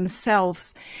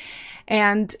themselves.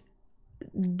 And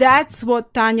that's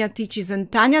what Tanya teaches.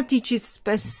 And Tanya teaches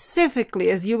specifically,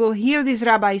 as you will hear these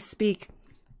rabbis speak,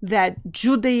 that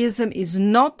Judaism is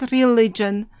not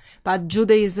religion, but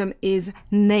Judaism is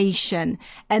nation.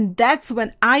 And that's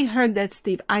when I heard that,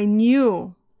 Steve, I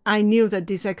knew that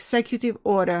this executive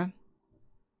order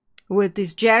with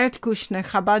this Jared Kushner,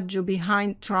 Chabad Jew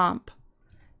behind Trump,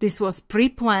 this was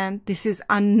pre-planned. This is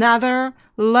another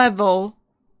level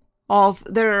of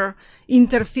their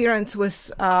interference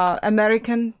with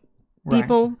American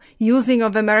people, using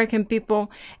of American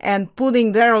people, and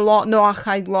putting their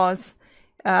Noahide laws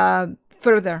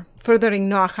furthering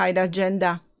Noahide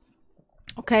agenda.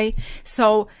 Okay,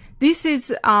 so this is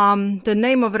the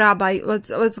name of Rabbi.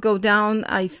 Let's go down.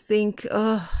 I think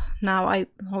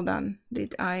hold on.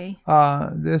 Did I?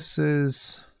 This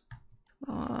is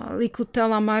Likutei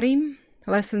Amarim.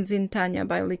 Lessons in Tanya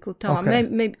by Likutei. Okay.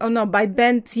 By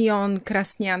Ben Zion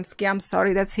Krasniansky. I'm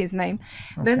sorry, that's his name.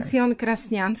 Okay. Ben Zion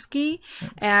Krasniansky.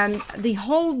 And the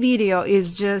whole video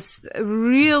is just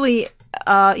really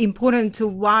important to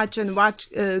watch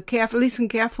listen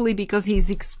carefully, because he's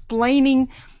explaining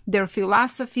their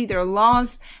philosophy, their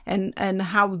laws, and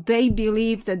how they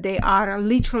believe that they are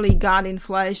literally God in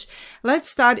flesh. Let's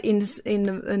start in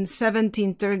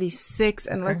 1736,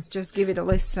 and let's just give it a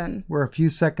listen. We're a few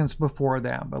seconds before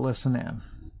that, but listen in.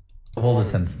 Of all the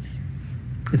senses.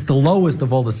 It's the lowest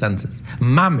of all the senses.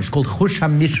 Mamish, called Chush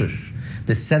HaMishush,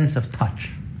 the sense of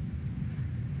touch.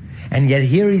 And yet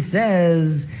here he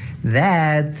says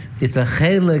that it's a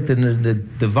chelik, the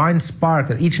divine spark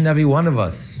that each and every one of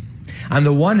us, on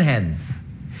the one hand,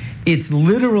 it's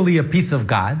literally a piece of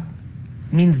God,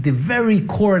 means the very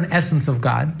core and essence of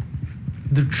God,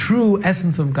 the true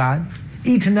essence of God,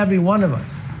 each and every one of us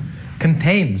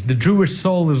contains. The Jewish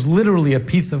soul is literally a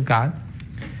piece of God,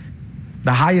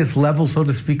 the highest level, so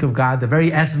to speak, of God, the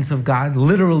very essence of God,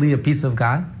 literally a piece of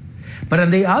God. But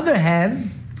on the other hand,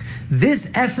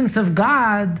 this essence of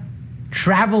God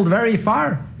traveled very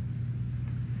far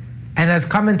and has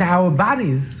come into our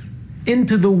bodies,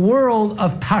 into the world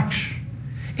of touch,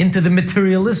 into the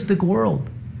materialistic world,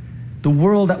 the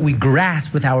world that we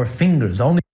grasp with our fingers.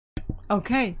 Only.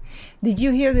 Okay. Did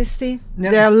you hear this, Steve?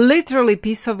 Yeah. They're literally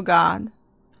piece of God.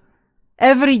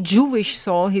 Every Jewish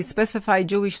soul, he specified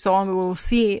Jewish soul, and we will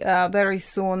see very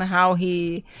soon how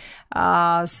he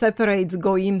separates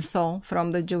Goyim soul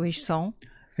from the Jewish soul.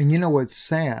 And you know what's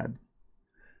sad?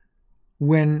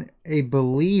 When a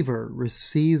believer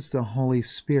receives the Holy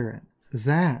Spirit,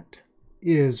 that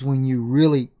is when you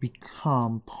really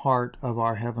become part of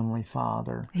our Heavenly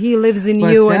Father. He lives in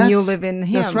you and you live in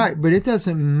Him. That's right. But it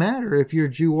doesn't matter if you're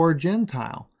Jew or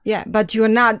Gentile. Yeah, but you're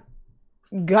not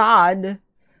God.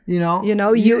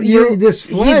 You're this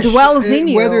flesh, He dwells in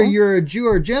you. Whether you're a Jew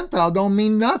or Gentile don't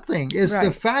mean nothing. It's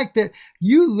the fact that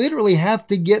you literally have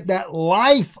to get that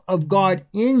life of God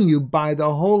in you by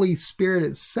the Holy Spirit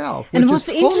itself. And what's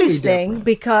interesting,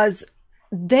 because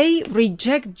they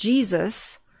reject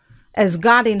Jesus as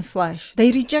God in flesh.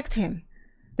 They reject Him.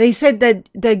 They said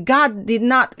that God did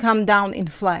not come down in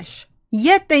flesh.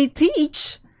 Yet they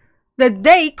teach that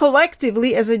they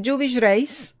collectively, as a Jewish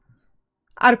race,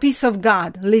 are piece of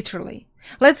God, literally.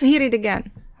 Let's hear it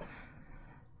again.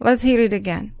 Let's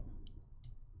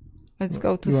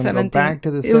go to 17. Go back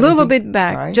to the 17? A little bit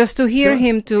back, right. Just to hear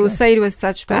him say it with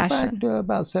such passion. Go back to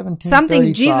about 1735.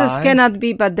 Something Jesus cannot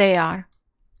be, but they are.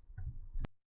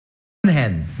 On one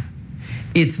hand,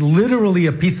 it's literally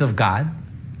a piece of God,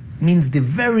 means the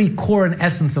very core and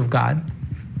essence of God,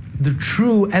 the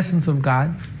true essence of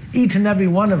God, each and every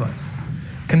one of us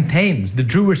contains. The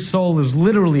Jewish soul is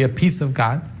literally a piece of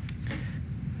God,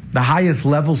 the highest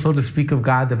level, so to speak, of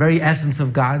God, the very essence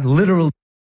of God, literally.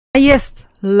 Highest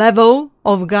level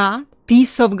of God,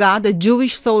 piece of God. The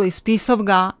Jewish soul is piece of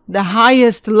God, the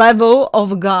highest level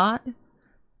of God.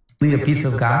 A piece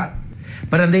of God.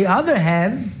 But on the other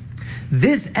hand,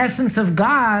 this essence of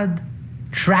God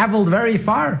traveled very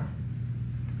far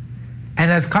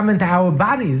and has come into our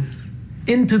bodies,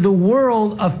 into the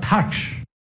world of touch.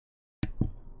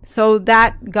 So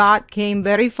that God came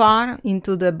very far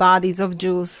into the bodies of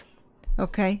Jews.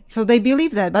 Okay? So they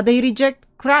believe that, but they reject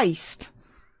Christ.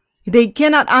 They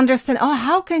cannot understand,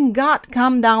 how can God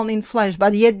come down in flesh?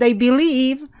 But yet they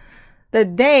believe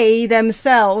that they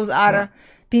themselves are a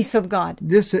piece of God.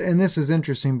 This is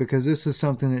interesting, because this is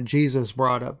something that Jesus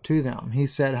brought up to them. He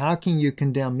said, how can you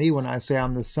condemn me when I say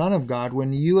I'm the Son of God,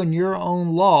 when you in your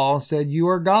own law said you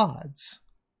are gods?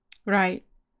 Right.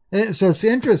 So it's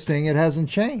interesting. It hasn't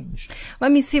changed.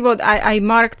 Let me see what I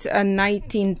marked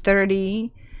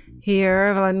 1930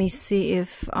 here. Let me see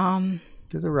if... To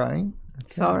the right. Okay.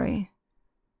 Sorry.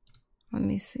 Let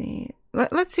me see.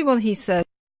 Let's see what he said.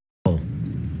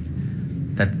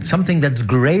 That something that's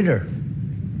greater.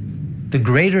 The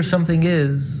greater something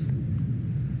is,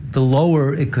 the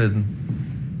lower it could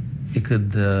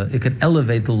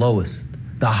elevate the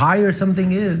lowest. The higher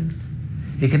something is,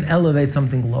 it can elevate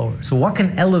something lower. So what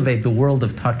can elevate the world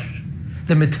of touch,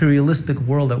 the materialistic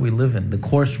world that we live in, the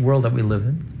coarse world that we live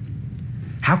in?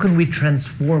 How can we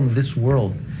transform this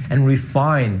world and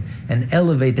refine and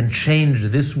elevate and change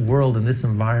this world and this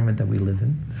environment that we live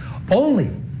in?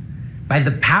 Only by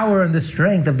the power and the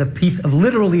strength of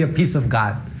literally a piece of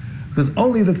God. Because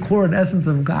only the core and essence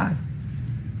of God,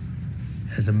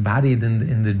 as embodied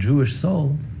in the Jewish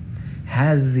soul,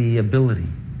 has the ability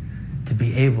to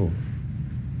be able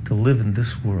to live in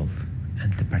this world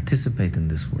and to participate in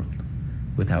this world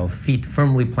with our feet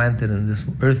firmly planted in this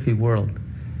earthly world,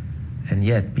 and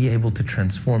yet be able to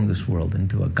transform this world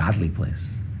into a godly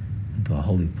place, into a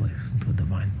holy place, into a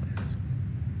divine place.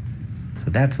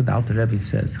 So that's what Alter Rebbe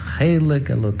says, Chelek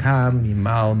Elokam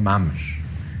Yimal Mamash.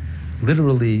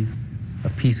 Literally, a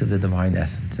piece of the divine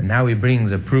essence. And now he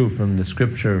brings a proof from the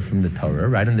scripture, from the Torah,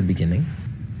 right in the beginning.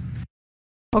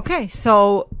 Okay,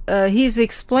 so he's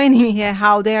explaining here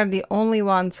how they are the only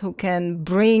ones who can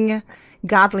bring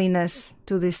godliness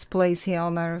to this place here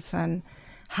on earth, and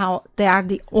how they are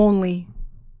the only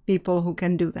people who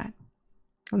can do that,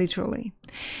 literally.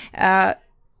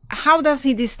 How does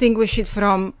he distinguish it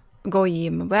from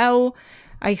Goyim? Well,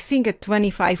 I think at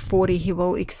 25:40 he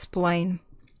will explain.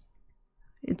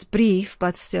 It's brief,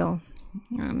 but still.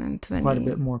 And 20, quite a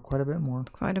bit more. Quite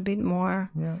a bit more.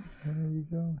 Yeah, there you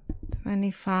go.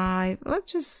 25. Let's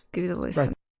just give it a listen.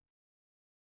 Right.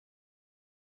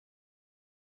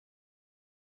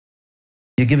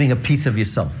 You're giving a piece of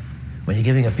yourself. When you're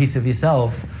giving a piece of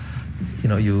yourself, you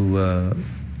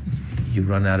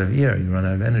run out of air, you run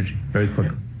out of energy very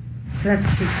quickly. So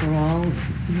that's true for all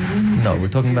humans? No, we're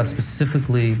talking about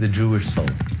specifically the Jewish soul.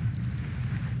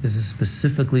 This is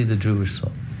specifically the Jewish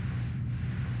soul.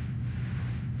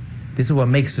 This is what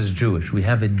makes us Jewish. We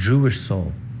have a Jewish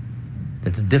soul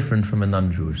that's different from a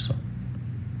non-Jewish soul.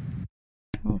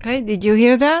 Okay, did you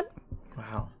hear that?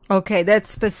 Wow. Okay, that's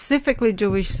specifically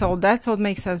Jewish soul. That's what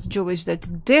makes us Jewish. That's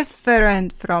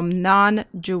different from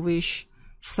non-Jewish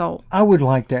soul. I would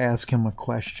like to ask him a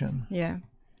question. Yeah.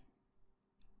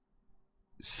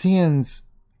 Seeing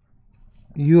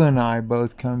you and I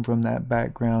both come from that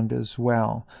background as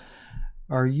well,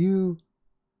 are you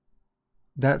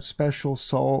that special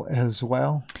soul as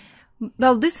well?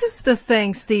 Well, this is the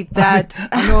thing, Steve, that...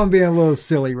 I know I'm being a little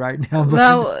silly right now. But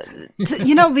well,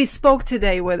 we spoke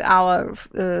today with our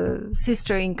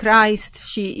sister in Christ.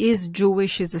 She is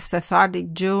Jewish. She's a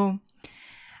Sephardic Jew.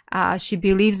 She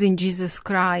believes in Jesus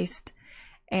Christ.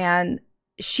 And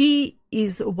she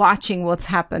is watching what's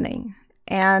happening.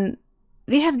 And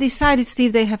we have decided,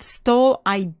 Steve, they have stole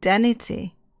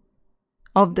identity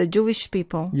of the Jewish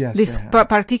people. Yes, this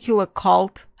particular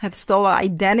cult have stolen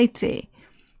identity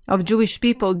of Jewish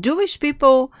people. Jewish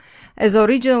people, as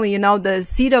originally, the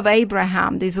seed of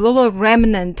Abraham, this little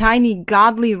remnant, tiny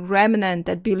godly remnant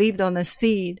that believed on a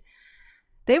seed,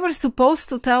 they were supposed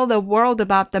to tell the world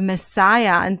about the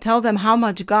Messiah and tell them how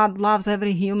much God loves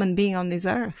every human being on this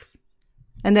earth,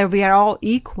 and that we are all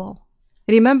equal.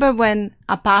 Remember when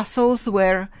apostles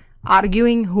were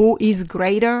arguing who is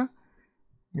greater?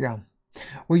 Yeah.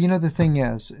 Well, the thing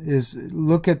is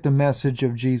look at the message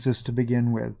of Jesus to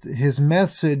begin with. His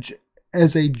message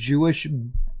as a Jewish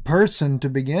person to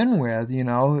begin with,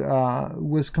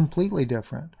 was completely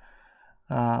different.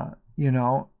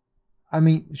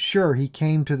 Sure, he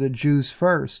came to the Jews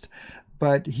first,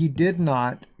 but he did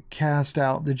not cast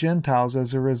out the Gentiles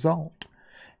as a result.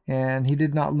 And he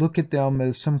did not look at them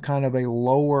as some kind of a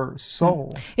lower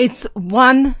soul. It's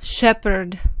one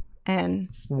shepherd and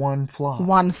one flock.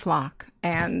 One flock.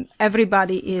 And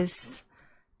everybody is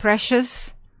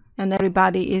precious and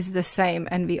everybody is the same.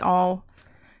 And we all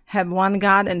have one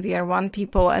God and we are one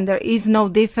people. And there is no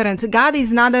difference. God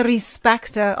is not a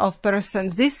respecter of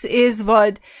persons. This is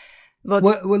what well,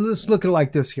 let's look at it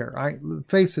like this here. Right?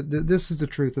 Face it, this is the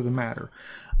truth of the matter.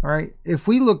 All right. If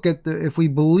we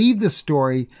believe the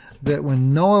story that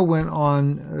when Noah went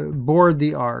on board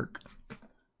the ark,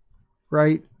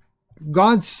 right,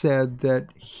 God said that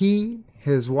he,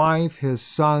 his wife, his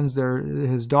sons,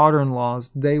 his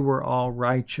daughter-in-laws, they were all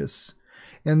righteous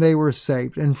and they were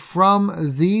saved. And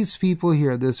from these people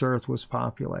here, this earth was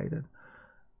populated.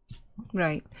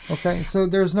 Right. Okay, so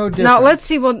there's no difference. Now, let's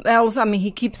see what else. He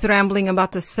keeps rambling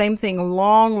about the same thing a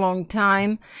long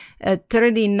time. At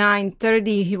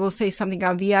 39:30, he will say something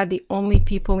about we are the only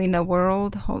people in the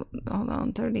world. Hold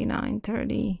on,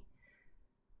 39:30.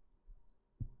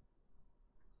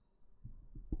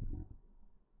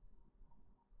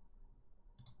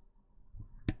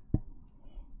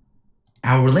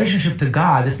 Our relationship to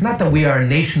God, it's not that we are a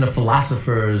nation of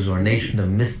philosophers or a nation of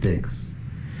mystics.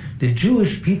 The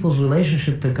Jewish people's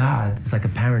relationship to God is like a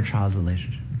parent-child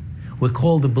relationship. We're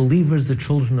called the believers, the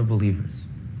children of believers.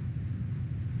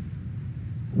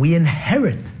 We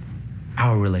inherit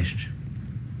our relationship.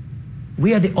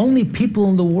 We are the only people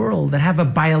in the world that have a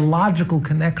biological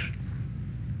connection.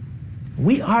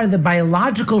 We are the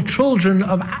biological children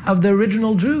of the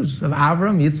original Jews, of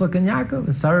Avram, Yitzchak, and Yaakov,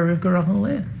 and Sarah, Rivka, Rachel, and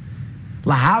Leah.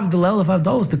 Lahavdil elef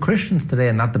avdos, the Christians today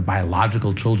are not the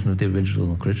biological children of the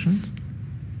original Christians.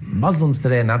 Muslims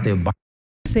today are not the...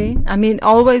 See?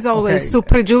 Always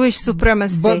okay. Jewish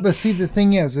supremacy. But see, the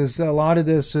thing is a lot of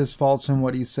this is false in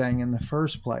what he's saying in the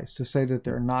first place, to say that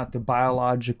they're not the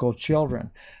biological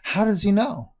children. How does he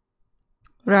know?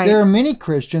 Right. There are many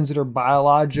Christians that are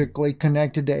biologically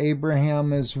connected to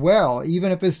Abraham as well.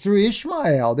 Even if it's through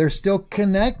Ishmael, they're still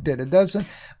connected. It doesn't.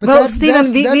 But well, that,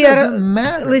 Stephen, that doesn't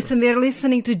matter. Listen, we are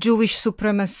listening to Jewish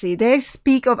supremacy. They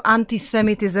speak of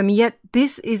anti-Semitism, yet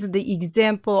this is the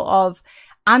example of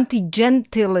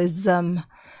anti-Gentilism,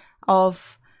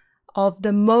 of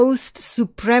the most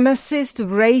supremacist,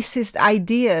 racist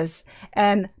ideas.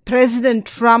 And President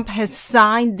Trump has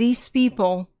signed these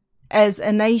people as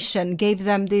a nation, gave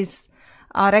them this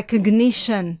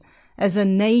recognition as a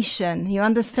nation. You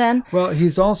understand? Well,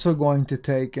 he's also going to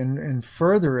take and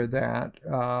further that,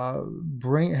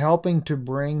 helping to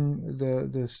bring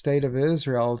the state of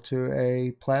Israel to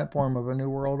a platform of a new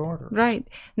world order. Right.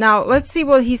 Now, let's see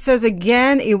what he says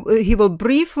again. He will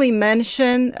briefly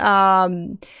mention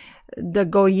the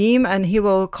goyim, and he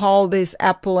will call this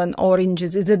apple and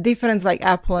oranges. It's a difference like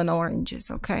apple and oranges,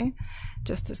 okay?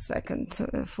 Just a second.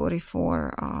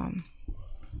 44.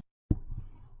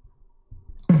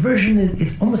 Conversion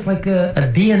is almost like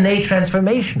a DNA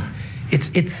transformation.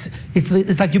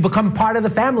 It's like you become part of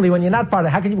the family when you're not part of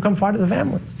it. How can you become part of the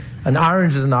family? An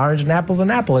orange is an orange, an apple is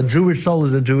an apple. A Jewish soul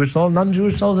is a Jewish soul, a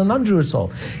non-Jewish soul is a non-Jewish soul.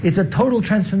 It's a total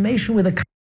transformation with a...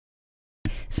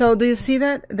 So do you see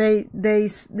that?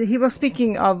 He was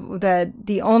speaking of that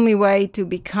the only way to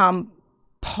become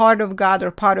part of God or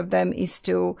part of them is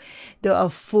to do a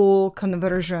full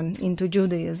conversion into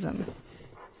Judaism.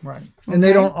 Right. And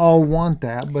they don't all want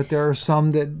that, but there are some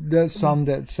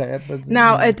that say it. But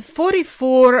now at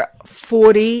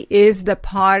 44:40 is the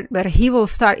part where he will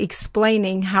start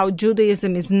explaining how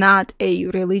Judaism is not a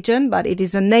religion, but it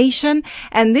is a nation.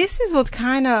 And this is what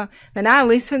kind of, when I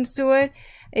listened to it,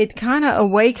 it kind of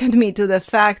awakened me to the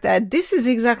fact that this is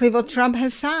exactly what Trump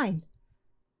has signed.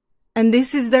 And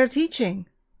this is their teaching.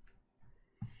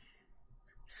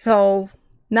 So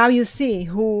now you see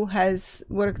who has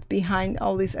worked behind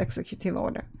all this executive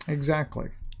order. Exactly.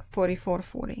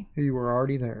 44:40. You were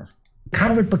already there.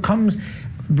 Convert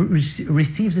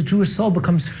receives a Jewish soul,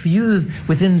 becomes fused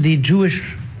within the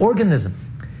Jewish organism.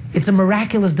 It's a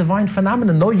miraculous divine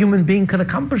phenomenon. No human being can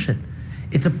accomplish it.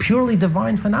 It's a purely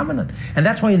divine phenomenon. And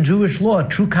that's why in Jewish law, a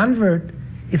true convert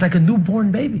is like a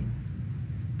newborn baby.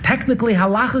 Technically,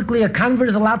 halachically, a convert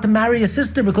is allowed to marry a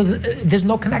sister because there's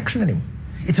no connection anymore.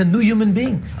 It's a new human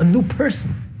being, a new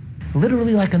person,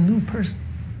 literally like a new person.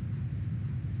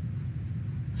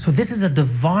 So this is a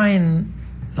divine,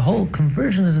 the whole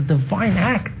conversion is a divine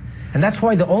act. And that's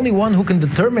why the only one who can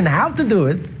determine how to do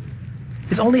it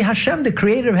is only Hashem, the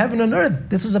creator of heaven and earth.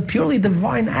 This is a purely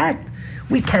divine act.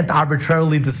 We can't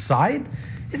arbitrarily decide.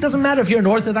 It doesn't matter if you're an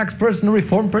Orthodox person, a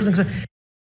Reformed person.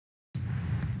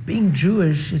 Being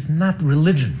Jewish is not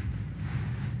religion.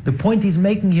 The point he's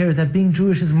making here is that being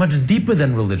Jewish is much deeper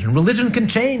than religion. Religion can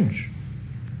change.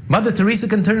 Mother Teresa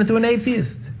can turn into an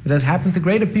atheist. It has happened to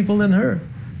greater people than her.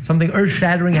 Something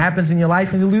earth-shattering happens in your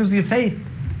life and you lose your faith.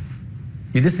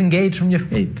 You disengage from your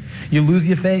faith. You lose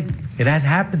your faith. It has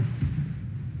happened.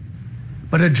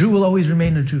 But a Jew will always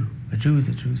remain a Jew. A Jew is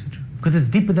a Jew is a Jew. Because it's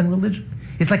deeper than religion.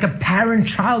 It's like a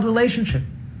parent-child relationship.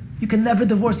 You can never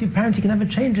divorce your parents. You can never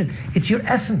change it. It's your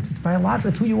essence. It's biological.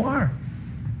 It's who you are.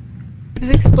 He was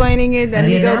explaining it, and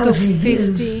the he got to analogy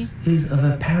 50. is of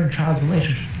a parent-child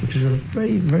relationship, which is a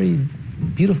very, very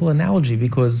beautiful analogy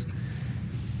because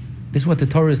this is what the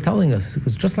Torah is telling us.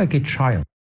 Because just like a child,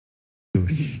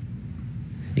 Jewish,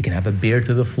 you can have a beer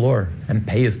to the floor and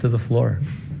payas to the floor.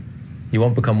 You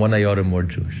won't become one iota more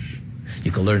Jewish.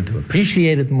 You can learn to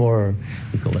appreciate it more.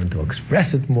 You can learn to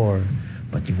express it more,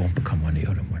 but you won't become one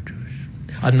iota more Jewish.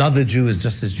 Another Jew is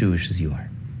just as Jewish as you are.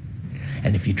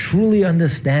 And if you truly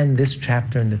understand this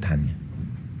chapter in the Tanya,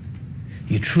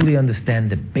 you truly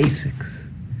understand the basics,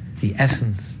 the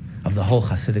essence of the whole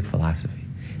Hasidic philosophy,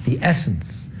 the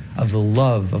essence of the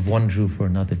love of one Jew for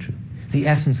another Jew, the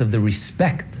essence of the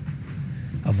respect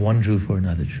of one Jew for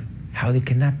another Jew, how there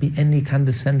cannot be any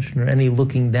condescension or any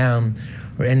looking down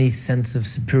or any sense of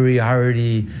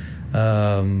superiority,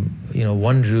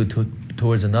 one Jew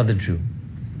towards another Jew.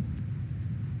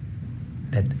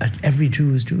 That every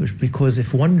Jew is Jewish, because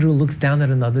if one Jew looks down at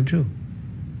another Jew,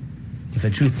 if a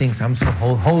Jew thinks I'm so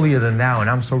holier than thou and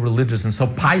I'm so religious and so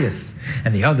pious,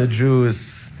 and the other Jew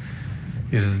is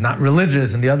not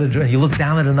religious, and the other Jew, and you look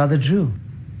down at another Jew,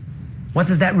 what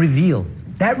does that reveal?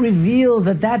 That reveals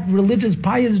that religious,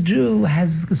 pious Jew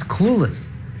is clueless,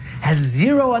 has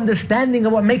zero understanding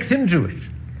of what makes him Jewish.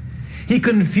 He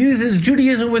confuses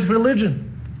Judaism with religion.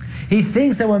 He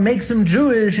thinks that what makes him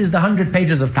Jewish is the 100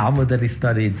 pages of Talmud that he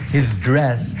studied, his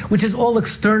dress, which is all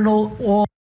external, all...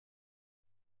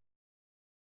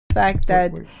 fact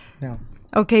that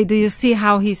Okay, do you see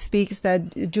how he speaks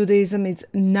that Judaism is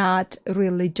not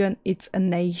religion, it's a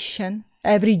nation?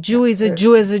 Every Jew is a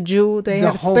Jew as a Jew. They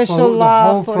have special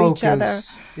love for each other. The whole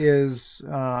focus is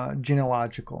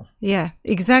genealogical. Yeah,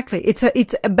 exactly.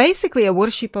 It's basically a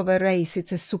worship of a race.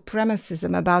 It's a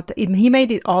supremacism about he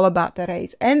made it all about the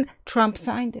race, and Trump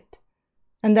signed it.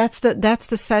 And that's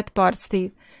the sad part,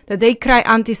 Steve, that they cry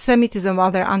anti-Semitism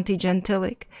while they're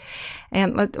anti-Gentilic.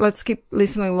 And let's keep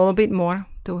listening a little bit more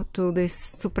to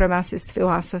this supremacist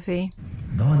philosophy.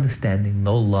 No understanding,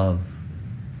 no love,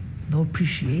 no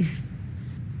appreciation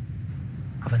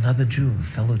of another Jew, a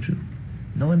fellow Jew.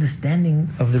 No understanding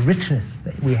of the richness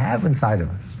that we have inside of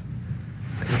us.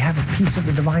 That we have a piece of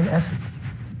the divine essence.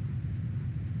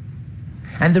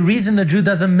 And the reason the Jew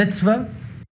does a mitzvah,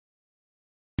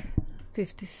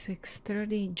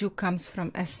 5630, Jew comes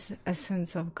from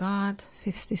essence of God,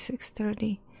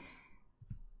 5630.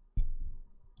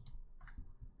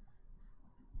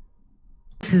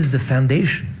 This is the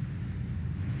foundation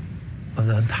of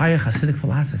the entire Hasidic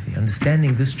philosophy,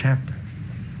 understanding this chapter,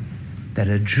 that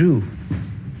a Jew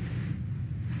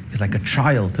is like a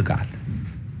child to God.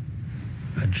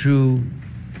 A Jew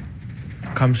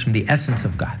comes from the essence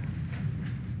of God.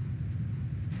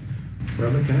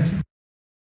 Rabbi, can I say?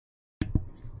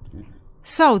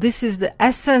 So this is the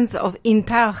essence of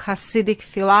entire Hasidic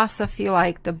philosophy,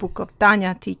 like the book of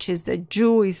Tanya teaches, that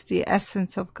Jew is the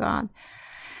essence of God.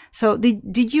 So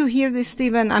did you hear this,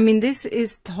 Stephen? I mean, this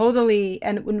is totally,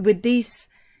 and with this,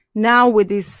 now with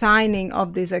this signing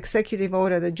of this executive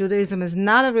order, that Judaism is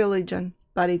not a religion,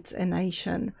 but it's a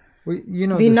nation. Well,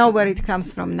 we know where it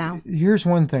comes from now. Here's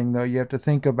one thing, though, you have to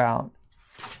think about.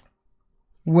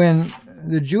 When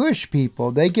the Jewish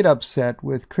people, they get upset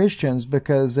with Christians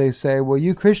because they say, well,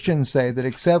 you Christians say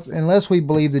that unless we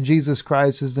believe that Jesus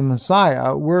Christ is the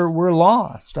Messiah, we're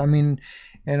lost. I mean,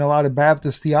 in a lot of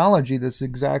Baptist theology, that's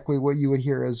exactly what you would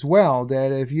hear as well,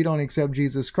 that if you don't accept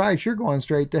Jesus Christ, you're going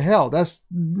straight to hell. That's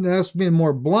been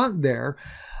more blunt there.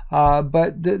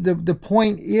 But the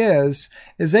point is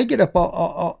they get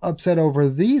upset over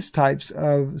these types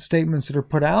of statements that are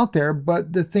put out there.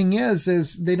 But the thing is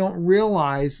they don't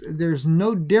realize there's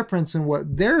no difference in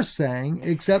what they're saying,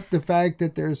 except the fact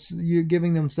that you're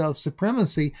giving themselves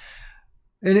supremacy.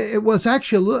 And it was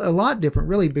actually a lot different,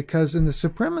 really, because in the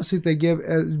supremacy they give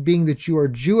as being that you are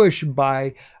Jewish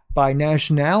by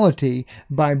nationality,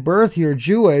 by birth you're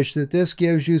Jewish, that this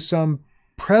gives you some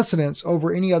precedence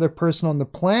over any other person on the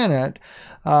planet.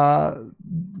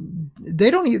 They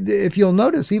don't, if you'll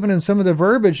notice, even in some of the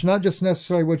verbiage, not just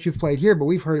necessarily what you've played here, but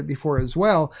we've heard it before as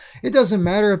well. It doesn't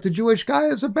matter if the Jewish guy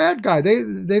is a bad guy.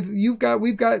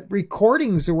 We've got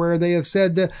recordings where they have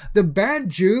said that the bad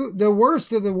Jew, the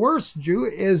worst of the worst Jew,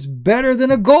 is better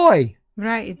than a goy.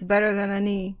 Right, it's better than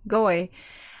any goy.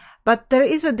 But there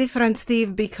is a difference,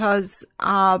 Steve, because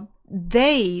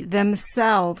they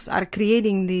themselves are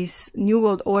creating this New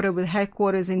World Order with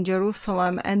headquarters in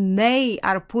Jerusalem, and they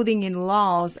are putting in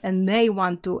laws, and they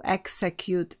want to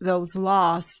execute those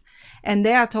laws. And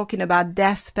they are talking about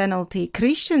death penalty.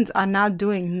 Christians are not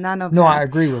doing none of that. No, I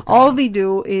agree with that. All we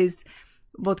do is,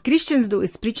 what Christians do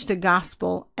is preach the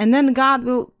gospel, and then God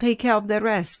will take care of the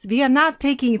rest. We are not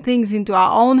taking things into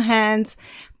our own hands,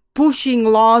 pushing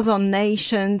laws on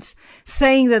nations,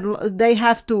 saying that they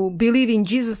have to believe in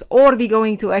Jesus or we're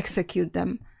going to execute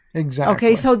them. Exactly.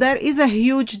 Okay, so there is a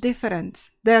huge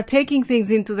difference. They are taking things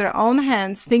into their own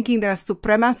hands, thinking they're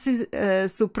supremacy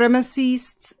race,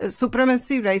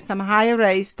 some higher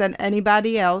race than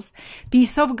anybody else.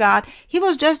 Peace of God. He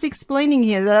was just explaining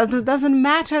here that it doesn't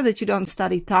matter that you don't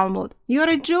study Talmud. You're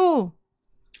a Jew.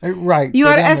 Right. You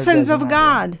are essence of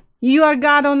God. You are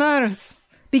God on earth.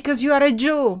 Because you are a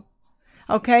Jew.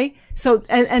 Okay? So,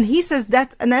 and he says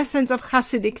that's an essence of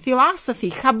Hasidic philosophy,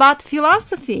 Chabad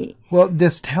philosophy. Well,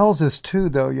 this tells us too,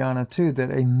 though, Yana, too, that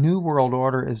a new world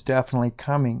order is definitely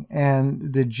coming.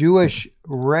 And the Jewish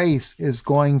race is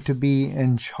going to be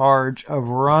in charge of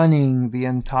running the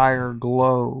entire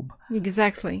globe.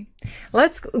 Exactly.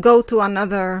 Let's go to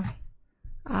another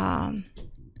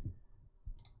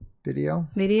video.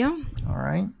 All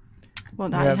right. Well,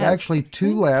 we have actually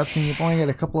two left, and you've only got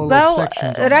a couple of little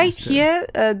sections. Right here,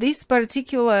 this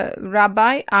particular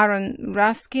rabbi, Aaron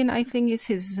Raskin, I think is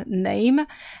his name,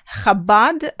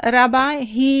 Chabad rabbi,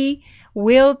 he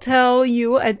will tell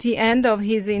you at the end of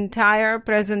his entire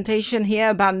presentation here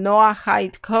about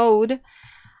Noahide code.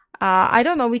 I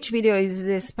don't know which video is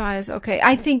this, Pius. Okay,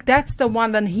 I think that's the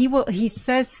one when he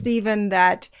says, Stephen,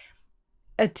 that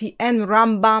at the end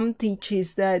Rambam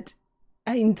teaches that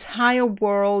the entire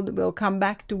world will come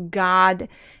back to God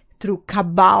through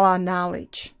Kabbalah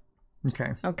knowledge.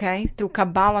 Okay, through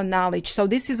Kabbalah knowledge. So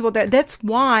this is what that's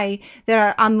why they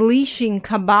are unleashing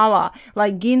Kabbalah.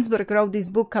 Like Ginsburg wrote this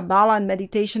book, Kabbalah and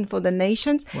Meditation for the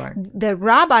Nations. Right. The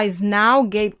rabbis now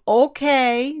gave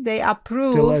they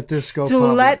approved to let this go to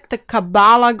public. let the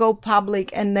Kabbalah go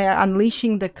public, and they're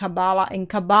unleashing the Kabbalah. And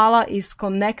Kabbalah is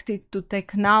connected to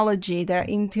technology. They're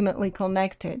intimately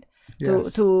connected.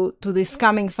 Yes. To this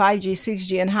coming 5G,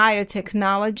 6G, and higher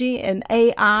technology and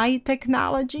AI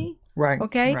technology. Right.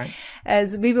 Okay. Right.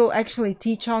 As we will actually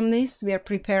teach on this, we are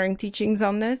preparing teachings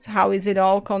on this. How is it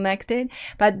all connected?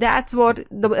 But that's what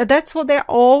they're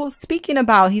all speaking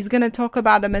about. He's going to talk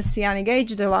about the Messianic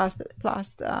age, the last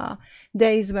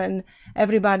days when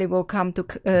everybody will come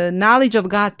to knowledge of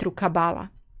God through Kabbalah.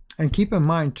 And keep in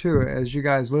mind too, as you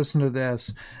guys listen to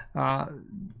this,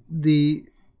 the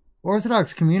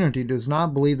Orthodox community does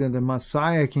not believe that the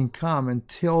Messiah can come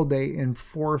until they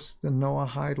enforce the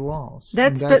Noahide laws.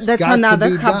 That's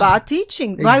another Chabad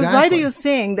teaching. Exactly. Why do you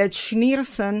think that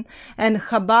Schneerson and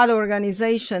Chabad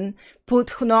organization put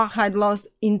Noahide laws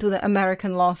into the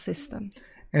American law system?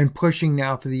 And pushing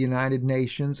now for the United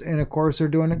Nations, and of course they're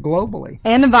doing it globally.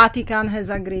 And Vatican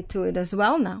has agreed to it as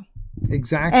well now.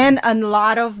 Exactly. And a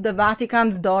lot of the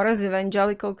Vatican's daughters,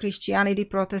 evangelical Christianity,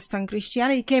 Protestant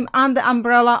Christianity, came under the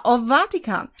umbrella of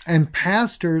Vatican. And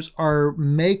pastors are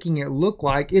making it look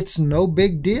like it's no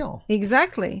big deal.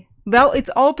 Exactly. Well, it's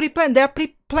all prepared. They're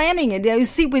planning it. You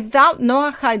see, without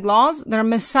Noahide laws, their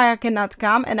Messiah cannot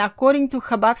come. And according to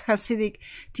Chabad Hasidic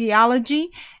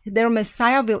theology, their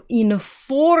Messiah will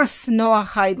enforce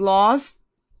Noahide laws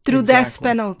through death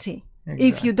penalty. Exactly.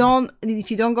 If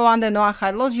you don't go under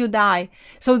Noahide laws, you die.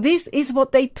 So this is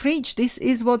what they preach. This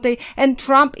is what and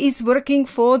Trump is working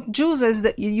for Jews, as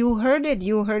you heard it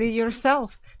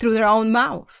yourself through their own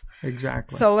mouth.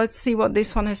 Exactly. So let's see what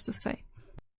this one has to say.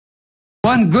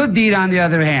 One good deed, on the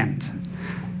other hand,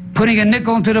 putting a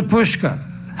nickel into the pushka,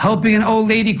 helping an old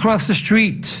lady cross the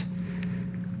street,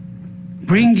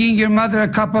 bringing your mother a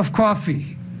cup of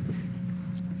coffee,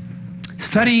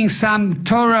 studying some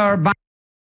Torah or Bible.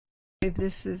 If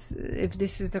this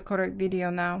is the correct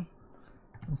video now.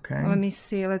 Okay. Let me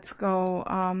see. Let's go.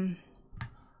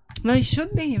 No, it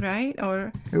should be, right?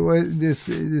 Or it was this.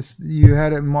 You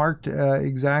had it marked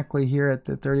exactly here at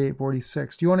the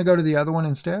 3846. Do you want to go to the other one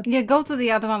instead? Yeah, go to the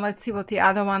other one. Let's see what the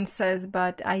other one says.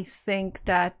 But I think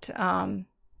that I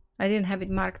didn't have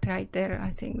it marked right there. I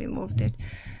think we moved it.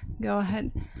 Go ahead.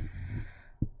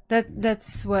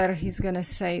 That's where he's gonna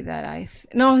say that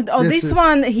this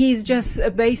one he's just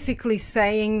basically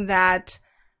saying that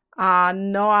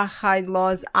Noahide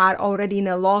laws are already in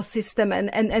a law system,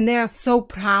 and they are so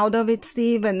proud of it,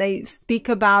 Steve, and they speak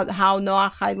about how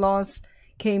Noahide laws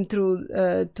came through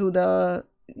to the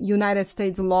United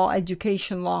States law,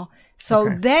 education law. So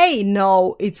they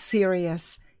know it's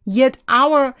serious, yet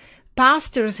our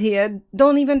pastors here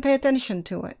don't even pay attention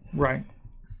to it. Right.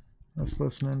 Let's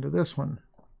listen into this one.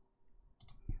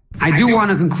 I do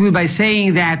want to conclude by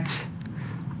saying that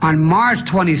on March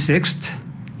 26th,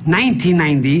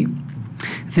 1990,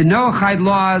 the Noahide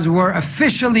laws were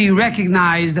officially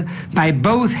recognized by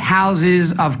both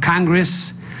houses of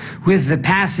Congress with the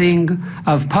passing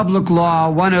of Public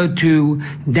Law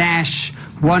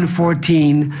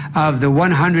 102-114 of the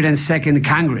 102nd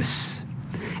Congress.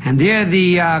 And there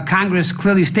the Congress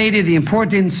clearly stated the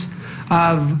importance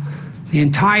of the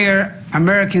entire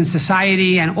American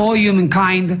society and all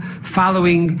humankind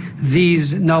following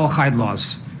these Noahide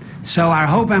laws. So our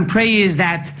hope and prayer is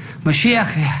that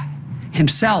Mashiach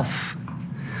himself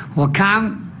will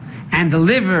come and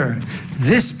deliver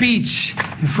this speech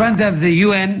in front of the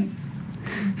UN,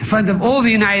 in front of all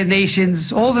the United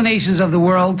Nations, all the nations of the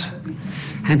world,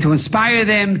 and to inspire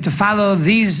them to follow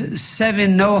these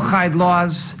 7 Noahide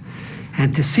laws,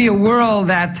 and to see a world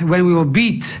that when we will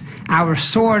beat our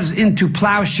swords into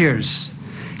plowshares,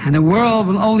 and the world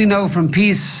will only know from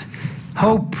peace,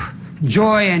 hope,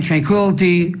 joy, and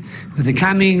tranquility with the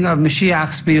coming of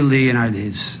Mashiach speedily in our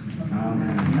days.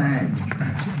 Amen.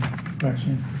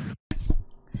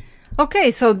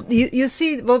 Okay, so you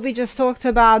see what we just talked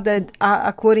about, that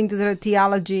according to their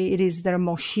theology, it is their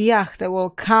Moshiach that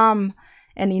will come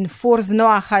and enforce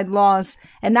Noahide laws.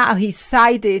 And now he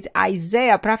cited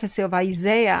Isaiah, prophecy of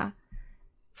Isaiah,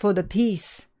 for the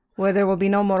peace, where there will be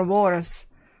no more wars.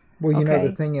 Well, you know,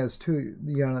 the thing is, too,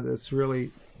 Yana, that's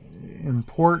really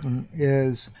important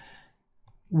is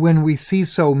when we see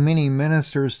so many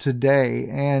ministers today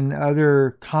and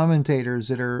other commentators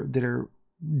that are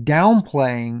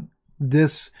downplaying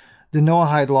the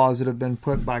Noahide laws that have been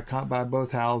put by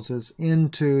both houses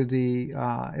into the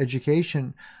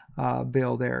education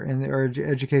bill there, or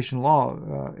education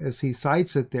law, as he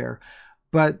cites it there.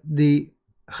 but the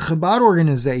Chabad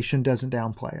organization doesn't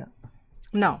downplay it.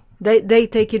 No, they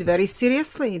take it very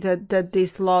seriously that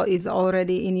this law is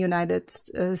already in United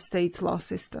States law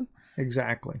system.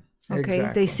 Exactly. Okay,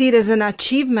 Exactly. They see it as an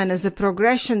achievement, as a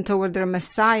progression toward their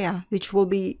Messiah, which will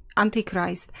be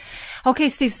Antichrist. Okay,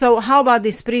 Steve, so how about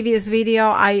this previous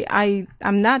video?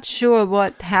 I'm not sure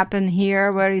what happened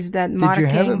here. Where is that marking?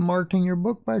 Did you have it marked in your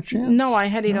book by chance? No, I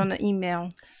had it on the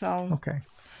email. So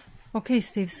Okay,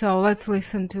 Steve, so let's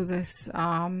listen to this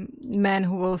man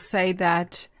who will say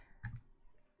that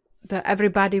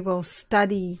everybody will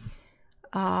study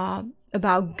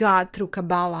about God through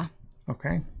Kabbalah.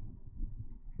 Okay.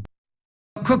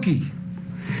 Cookie.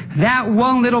 That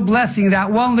one little blessing,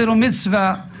 that one little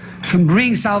mitzvah can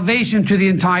bring salvation to the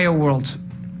entire world.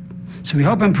 So we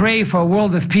hope and pray for a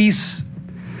world of peace.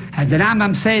 As the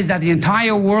Rambam says, that the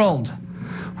entire world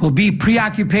will be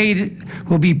preoccupied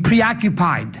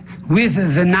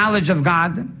with the knowledge of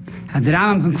God. And the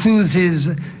Rambam concludes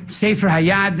his Sefer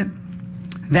Hayad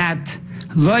that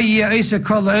Lo yeh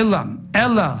kol olam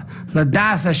ella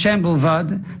ladas Hashem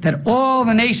Blvd, that all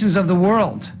the nations of the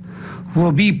world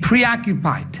will be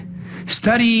preoccupied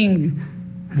studying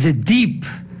the deep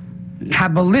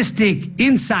Kabbalistic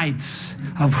insights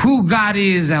of who God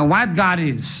is and what God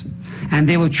is. And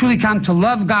they will truly come to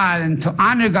love God and to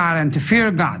honor God and to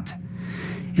fear God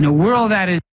in a world that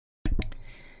is.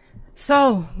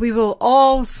 So we will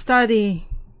all study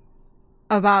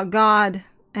about God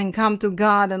and come to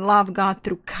God and love God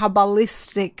through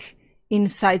Kabbalistic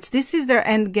insights. This is their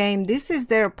end game. This is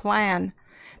their plan.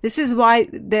 This is why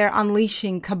they're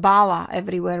unleashing Kabbalah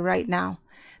everywhere right now.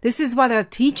 This is why they're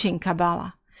teaching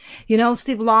Kabbalah. You know,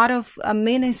 Steve, a lot of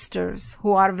ministers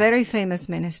who are very famous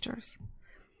ministers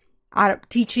are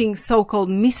teaching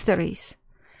so-called mysteries.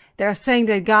 They're saying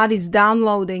that God is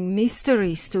downloading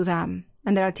mysteries to them,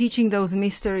 and they are teaching those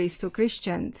mysteries to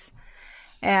Christians.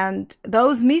 And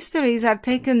those mysteries are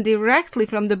taken directly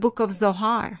from the book of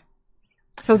Zohar.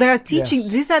 So they are teaching,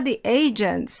 these are the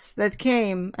agents that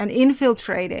came and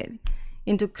infiltrated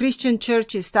into Christian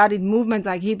churches, started movements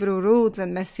like Hebrew Roots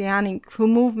and Messianic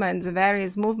movements,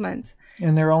 various movements.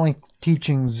 And they're only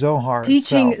teaching Zohar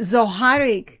Teaching itself.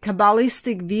 Zoharic,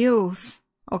 Kabbalistic views,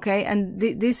 okay? And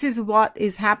this is what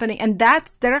is happening. And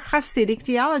that's their Hasidic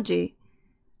theology,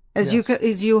 as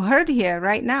you heard here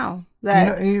right now.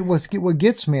 That, what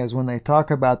gets me is when they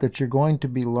talk about that you're going to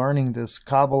be learning this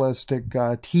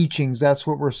Kabbalistic teachings. That's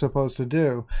what we're supposed to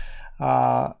do.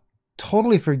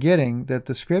 Totally forgetting that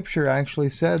the scripture actually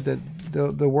said that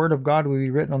the word of God will be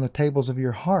written on the tables of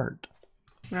your heart.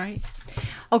 Right.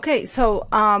 Okay, so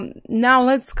now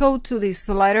let's go to this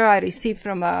letter I received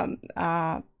from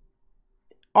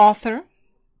author,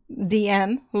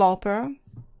 DeNoon Lauper,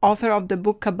 author of the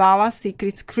book Kabbalah,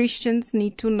 Secrets Christians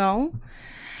Need to Know.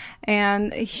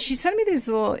 And she sent me this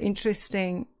little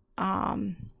interesting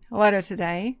letter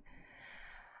today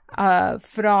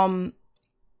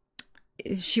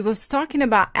she was talking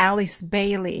about Alice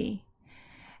Bailey.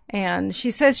 And she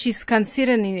says she's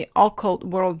considered in the occult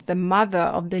world the mother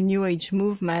of the New Age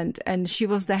movement. And she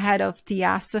was the head of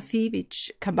Theosophy,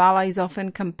 which Kabbalah is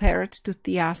often compared to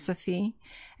Theosophy.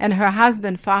 And her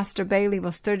husband, Foster Bailey,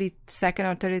 was 32nd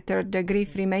or 33rd degree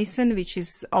Freemason, which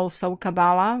is also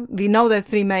Kabbalah. We know that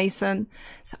Freemasons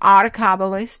are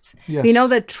Kabbalists. Yes. We know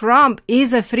that Trump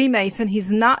is a Freemason.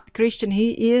 He's not Christian.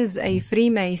 He is a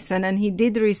Freemason, and he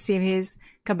did receive his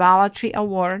Kabbalatry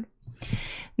award.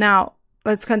 Now,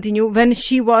 let's continue. When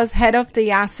she was head of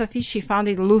Theosophy, she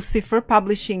founded Lucifer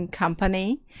Publishing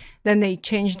Company. Then they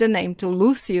changed the name to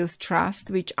Lucius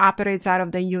Trust, which operates out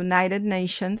of the United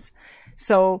Nations.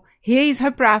 So here is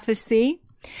her prophecy,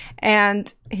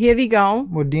 and here we go.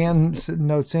 Well, DeNoon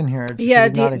notes in here, she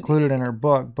did not include it in her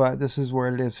book, but this is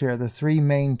where it is here. The three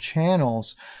main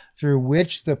channels through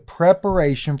which the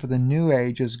preparation for the New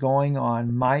Age is going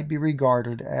on might be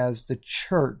regarded as the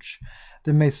church,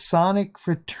 the Masonic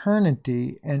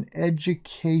fraternity, and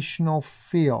educational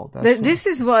field. This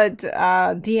is what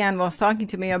DeNoon was talking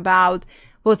to me about.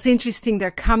 What's interesting, they're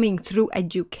coming through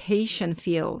education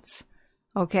fields.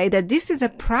 Okay, that this is a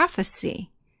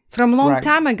prophecy from a long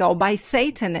time ago by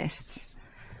Satanists,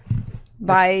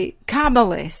 by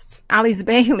Kabbalists. Alice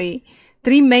Bailey,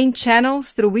 three main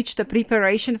channels through which the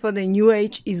preparation for the New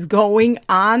Age is going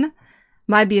on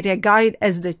might be regarded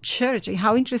as the church.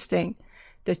 How interesting.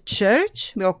 The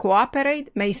church will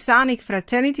cooperate, Masonic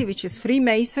fraternity, which is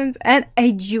Freemasons, and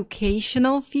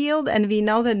educational field. And we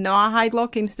know that Noahide law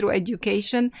comes through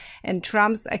education, and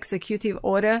Trump's executive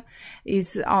order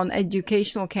is on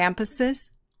educational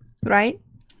campuses, right?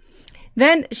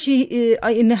 Then she,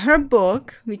 in her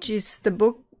book, which is the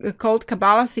book called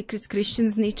Kabbalah Secrets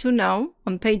Christians Need to Know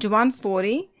on page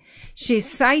 140. She's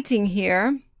citing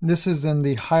here. This is in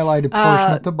the highlighted portion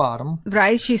at the bottom.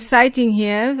 Right. She's citing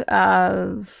here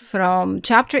from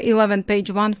chapter 11,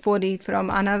 page 140, from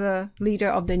another leader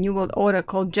of the New World Order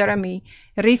called Jeremy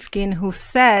Rifkin, who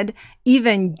said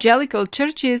evangelical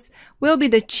churches will be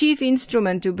the chief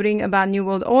instrument to bring about New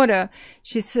World Order.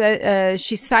 She said,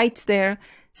 she cites there,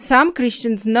 some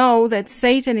Christians know that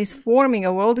Satan is forming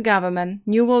a world government,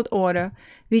 New World Order,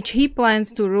 which he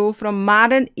plans to rule from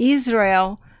modern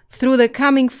Israel through the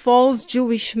coming false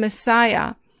Jewish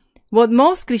Messiah. What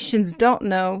most Christians don't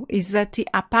know is that the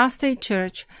apostate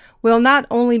church will not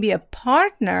only be a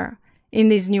partner in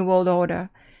this New World Order,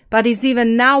 but is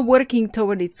even now working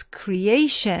toward its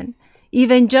creation.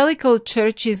 Evangelical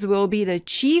churches will be the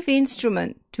chief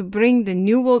instrument to bring the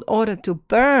New World Order to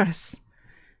birth.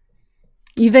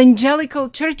 Evangelical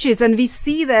churches, and we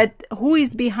see that who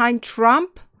is behind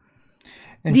Trump?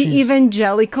 And the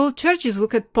evangelical churches.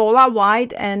 Look at Paula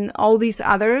White and all these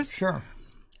others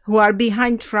who are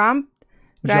behind Trump.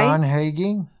 Right?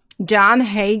 John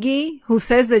Hagee, who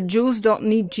says that Jews don't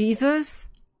need Jesus.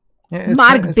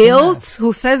 Mark Biltz,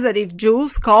 who says that if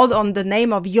Jews called on the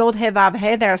name of Yod He Vav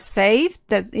He, they're saved.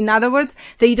 That, in other words,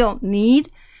 they don't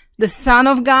need the Son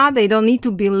of God. They don't need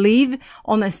to believe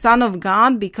on the Son of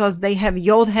God because they have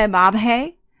Yod He Vav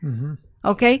He.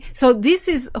 Okay, so this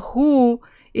is who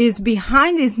is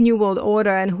behind this New World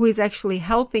Order and who is actually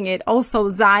helping it. Also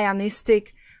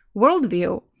Zionistic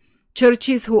worldview.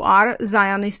 Churches who are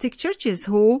Zionistic churches,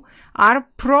 who are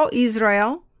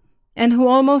pro-Israel and who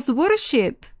almost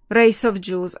worship race of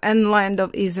Jews and land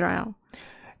of Israel.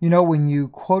 You know, when you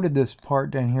quoted this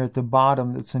part down here at the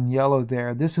bottom that's in yellow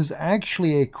there, this is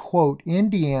actually a quote in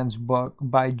DeAnn's book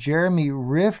by Jeremy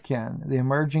Rifkin, The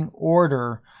Emerging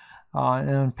Order,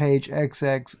 on page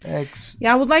XXX.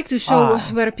 Yeah, I would like to show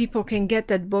where people can get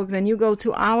that book. When you go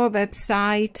to our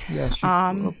website. Yes,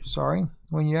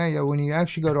 When you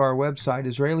actually go to our website,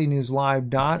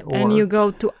 IsraeliNewsLive.org. And you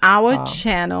go to our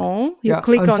channel. You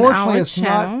click on our channel. Unfortunately, it's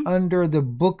not under the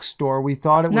bookstore. We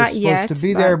thought it was supposed to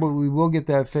be there, but we will get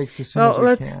that fixed as soon as we can.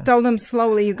 Let's tell them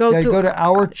slowly. You go to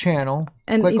our channel.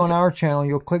 And click on our channel.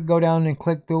 You'll go down and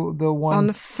click the one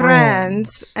on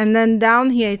Friends. And then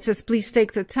down here it says, please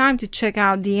take the time to check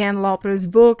out DeAnn Lauper's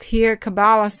book here,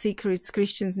 Kabbalah Secrets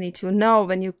Christians Need to Know.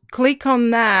 When you click on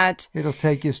that, it'll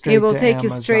take you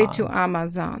straight to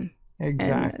Amazon.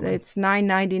 Exactly. And it's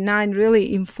 $9.99.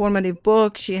 Really informative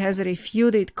book. She has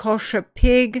refuted Kosher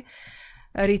Pig,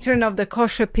 A Return of the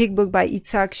Kosher Pig book by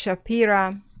Itzhak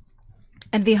Shapira.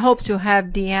 And we hope to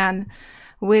have DeAnn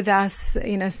with us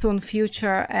in a soon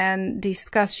future and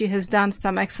discuss. She has done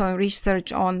some excellent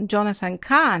research on Jonathan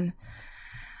Cahn,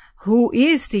 who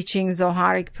is teaching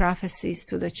Zoharic prophecies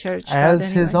to the church.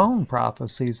 As his own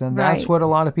prophecies, and that's what a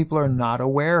lot of people are not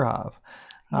aware of.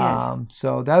 Yes.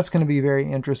 So that's going to be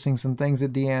very interesting, some things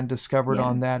that DeAnn discovered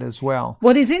on that as well.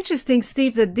 What is interesting,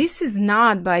 Steve, that this is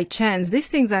not by chance. These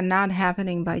things are not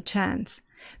happening by chance.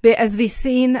 But as we've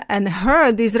seen and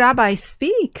heard these rabbis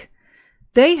speak,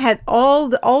 they had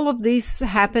all of these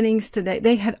happenings today.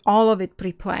 They had all of it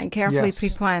pre-planned, carefully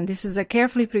pre-planned. This is a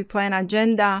carefully pre-planned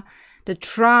agenda. The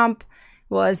Trump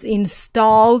was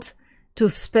installed to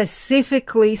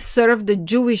specifically serve the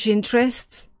Jewish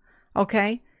interests.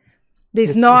 Okay.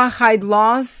 These Noahide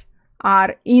laws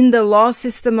are in the law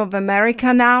system of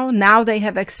America now. Now they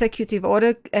have executive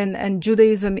order, and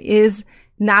Judaism is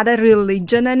not a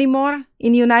religion anymore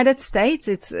in the United States.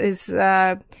 It's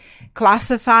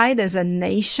classified as a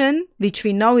nation, which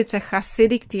we know it's a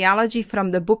Hasidic theology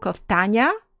from the book of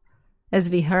Tanya, as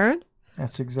we heard.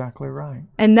 That's exactly right.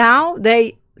 And now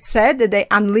they said that they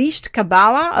unleashed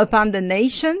Kabbalah upon the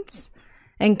nations,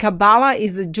 and Kabbalah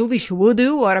is a Jewish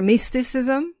voodoo or a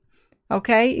mysticism.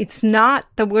 Okay, it's not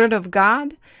the word of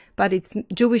God, but it's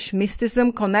Jewish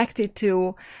mysticism connected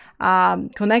to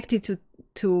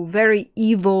very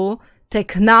evil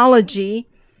technology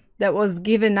that was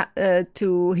given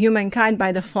to humankind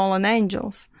by the fallen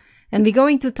angels. And we're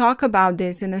going to talk about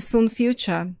this in a soon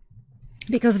future,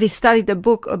 because we studied the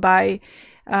book by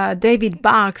David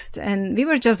Bakst, and we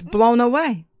were just blown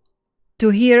away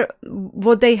to hear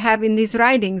what they have in these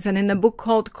writings, and in a book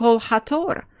called Kol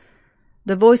HaTor,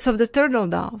 The Voice of the Turtle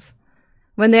Dove,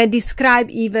 when they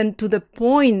describe even to the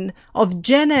point of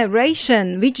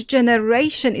generation, which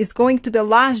generation is going to the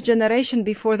last generation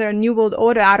before their New World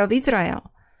Order out of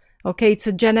Israel. Okay, it's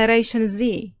a Generation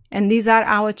Z, and these are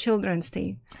our children,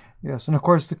 Steve. Yes, and of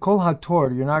course the Kol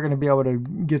HaTor, you're not going to be able to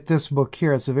get this book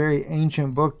here. It's a very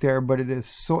ancient book there, but it is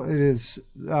sourced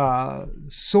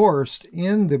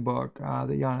in the book that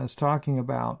Yana is talking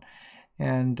about.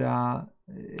 And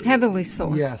heavily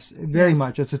sourced. Yes, very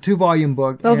much. It's a 2-volume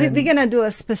book. Well, we're going to do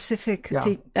a specific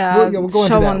we'll go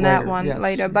show into on that later. one Yes,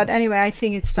 later. But yes. anyway, I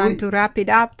think it's time to wrap it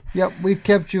up. Yep, we've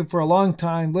kept you for a long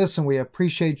time. Listen, we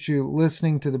appreciate you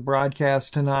listening to the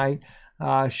broadcast tonight.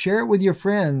 Share it with your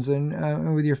friends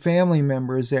and with your family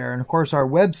members there. And of course, our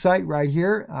website right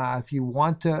here, if you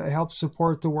want to help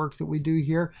support the work that we do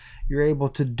here, you're able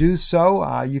to do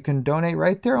so. You can donate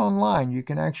right there online. You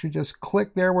can actually just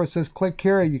click there where it says click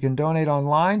here. You can donate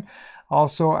online.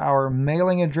 Also, our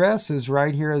mailing address is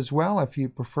right here as well if you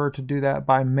prefer to do that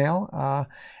by mail.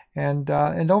 And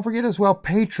don't forget as well,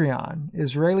 Patreon,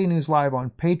 Israeli News Live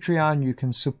on Patreon. You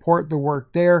can support the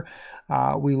work there.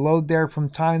 We load there from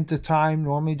time to time,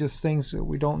 normally just things that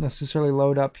we don't necessarily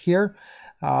load up here.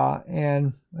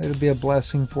 And it'll be a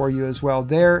blessing for you as well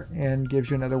there, and gives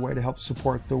you another way to help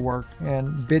support the work.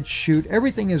 And BitChute,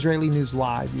 everything Israeli News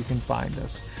Live, you can find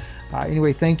us.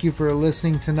 Anyway, thank you for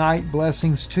listening tonight.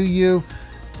 Blessings to you,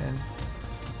 and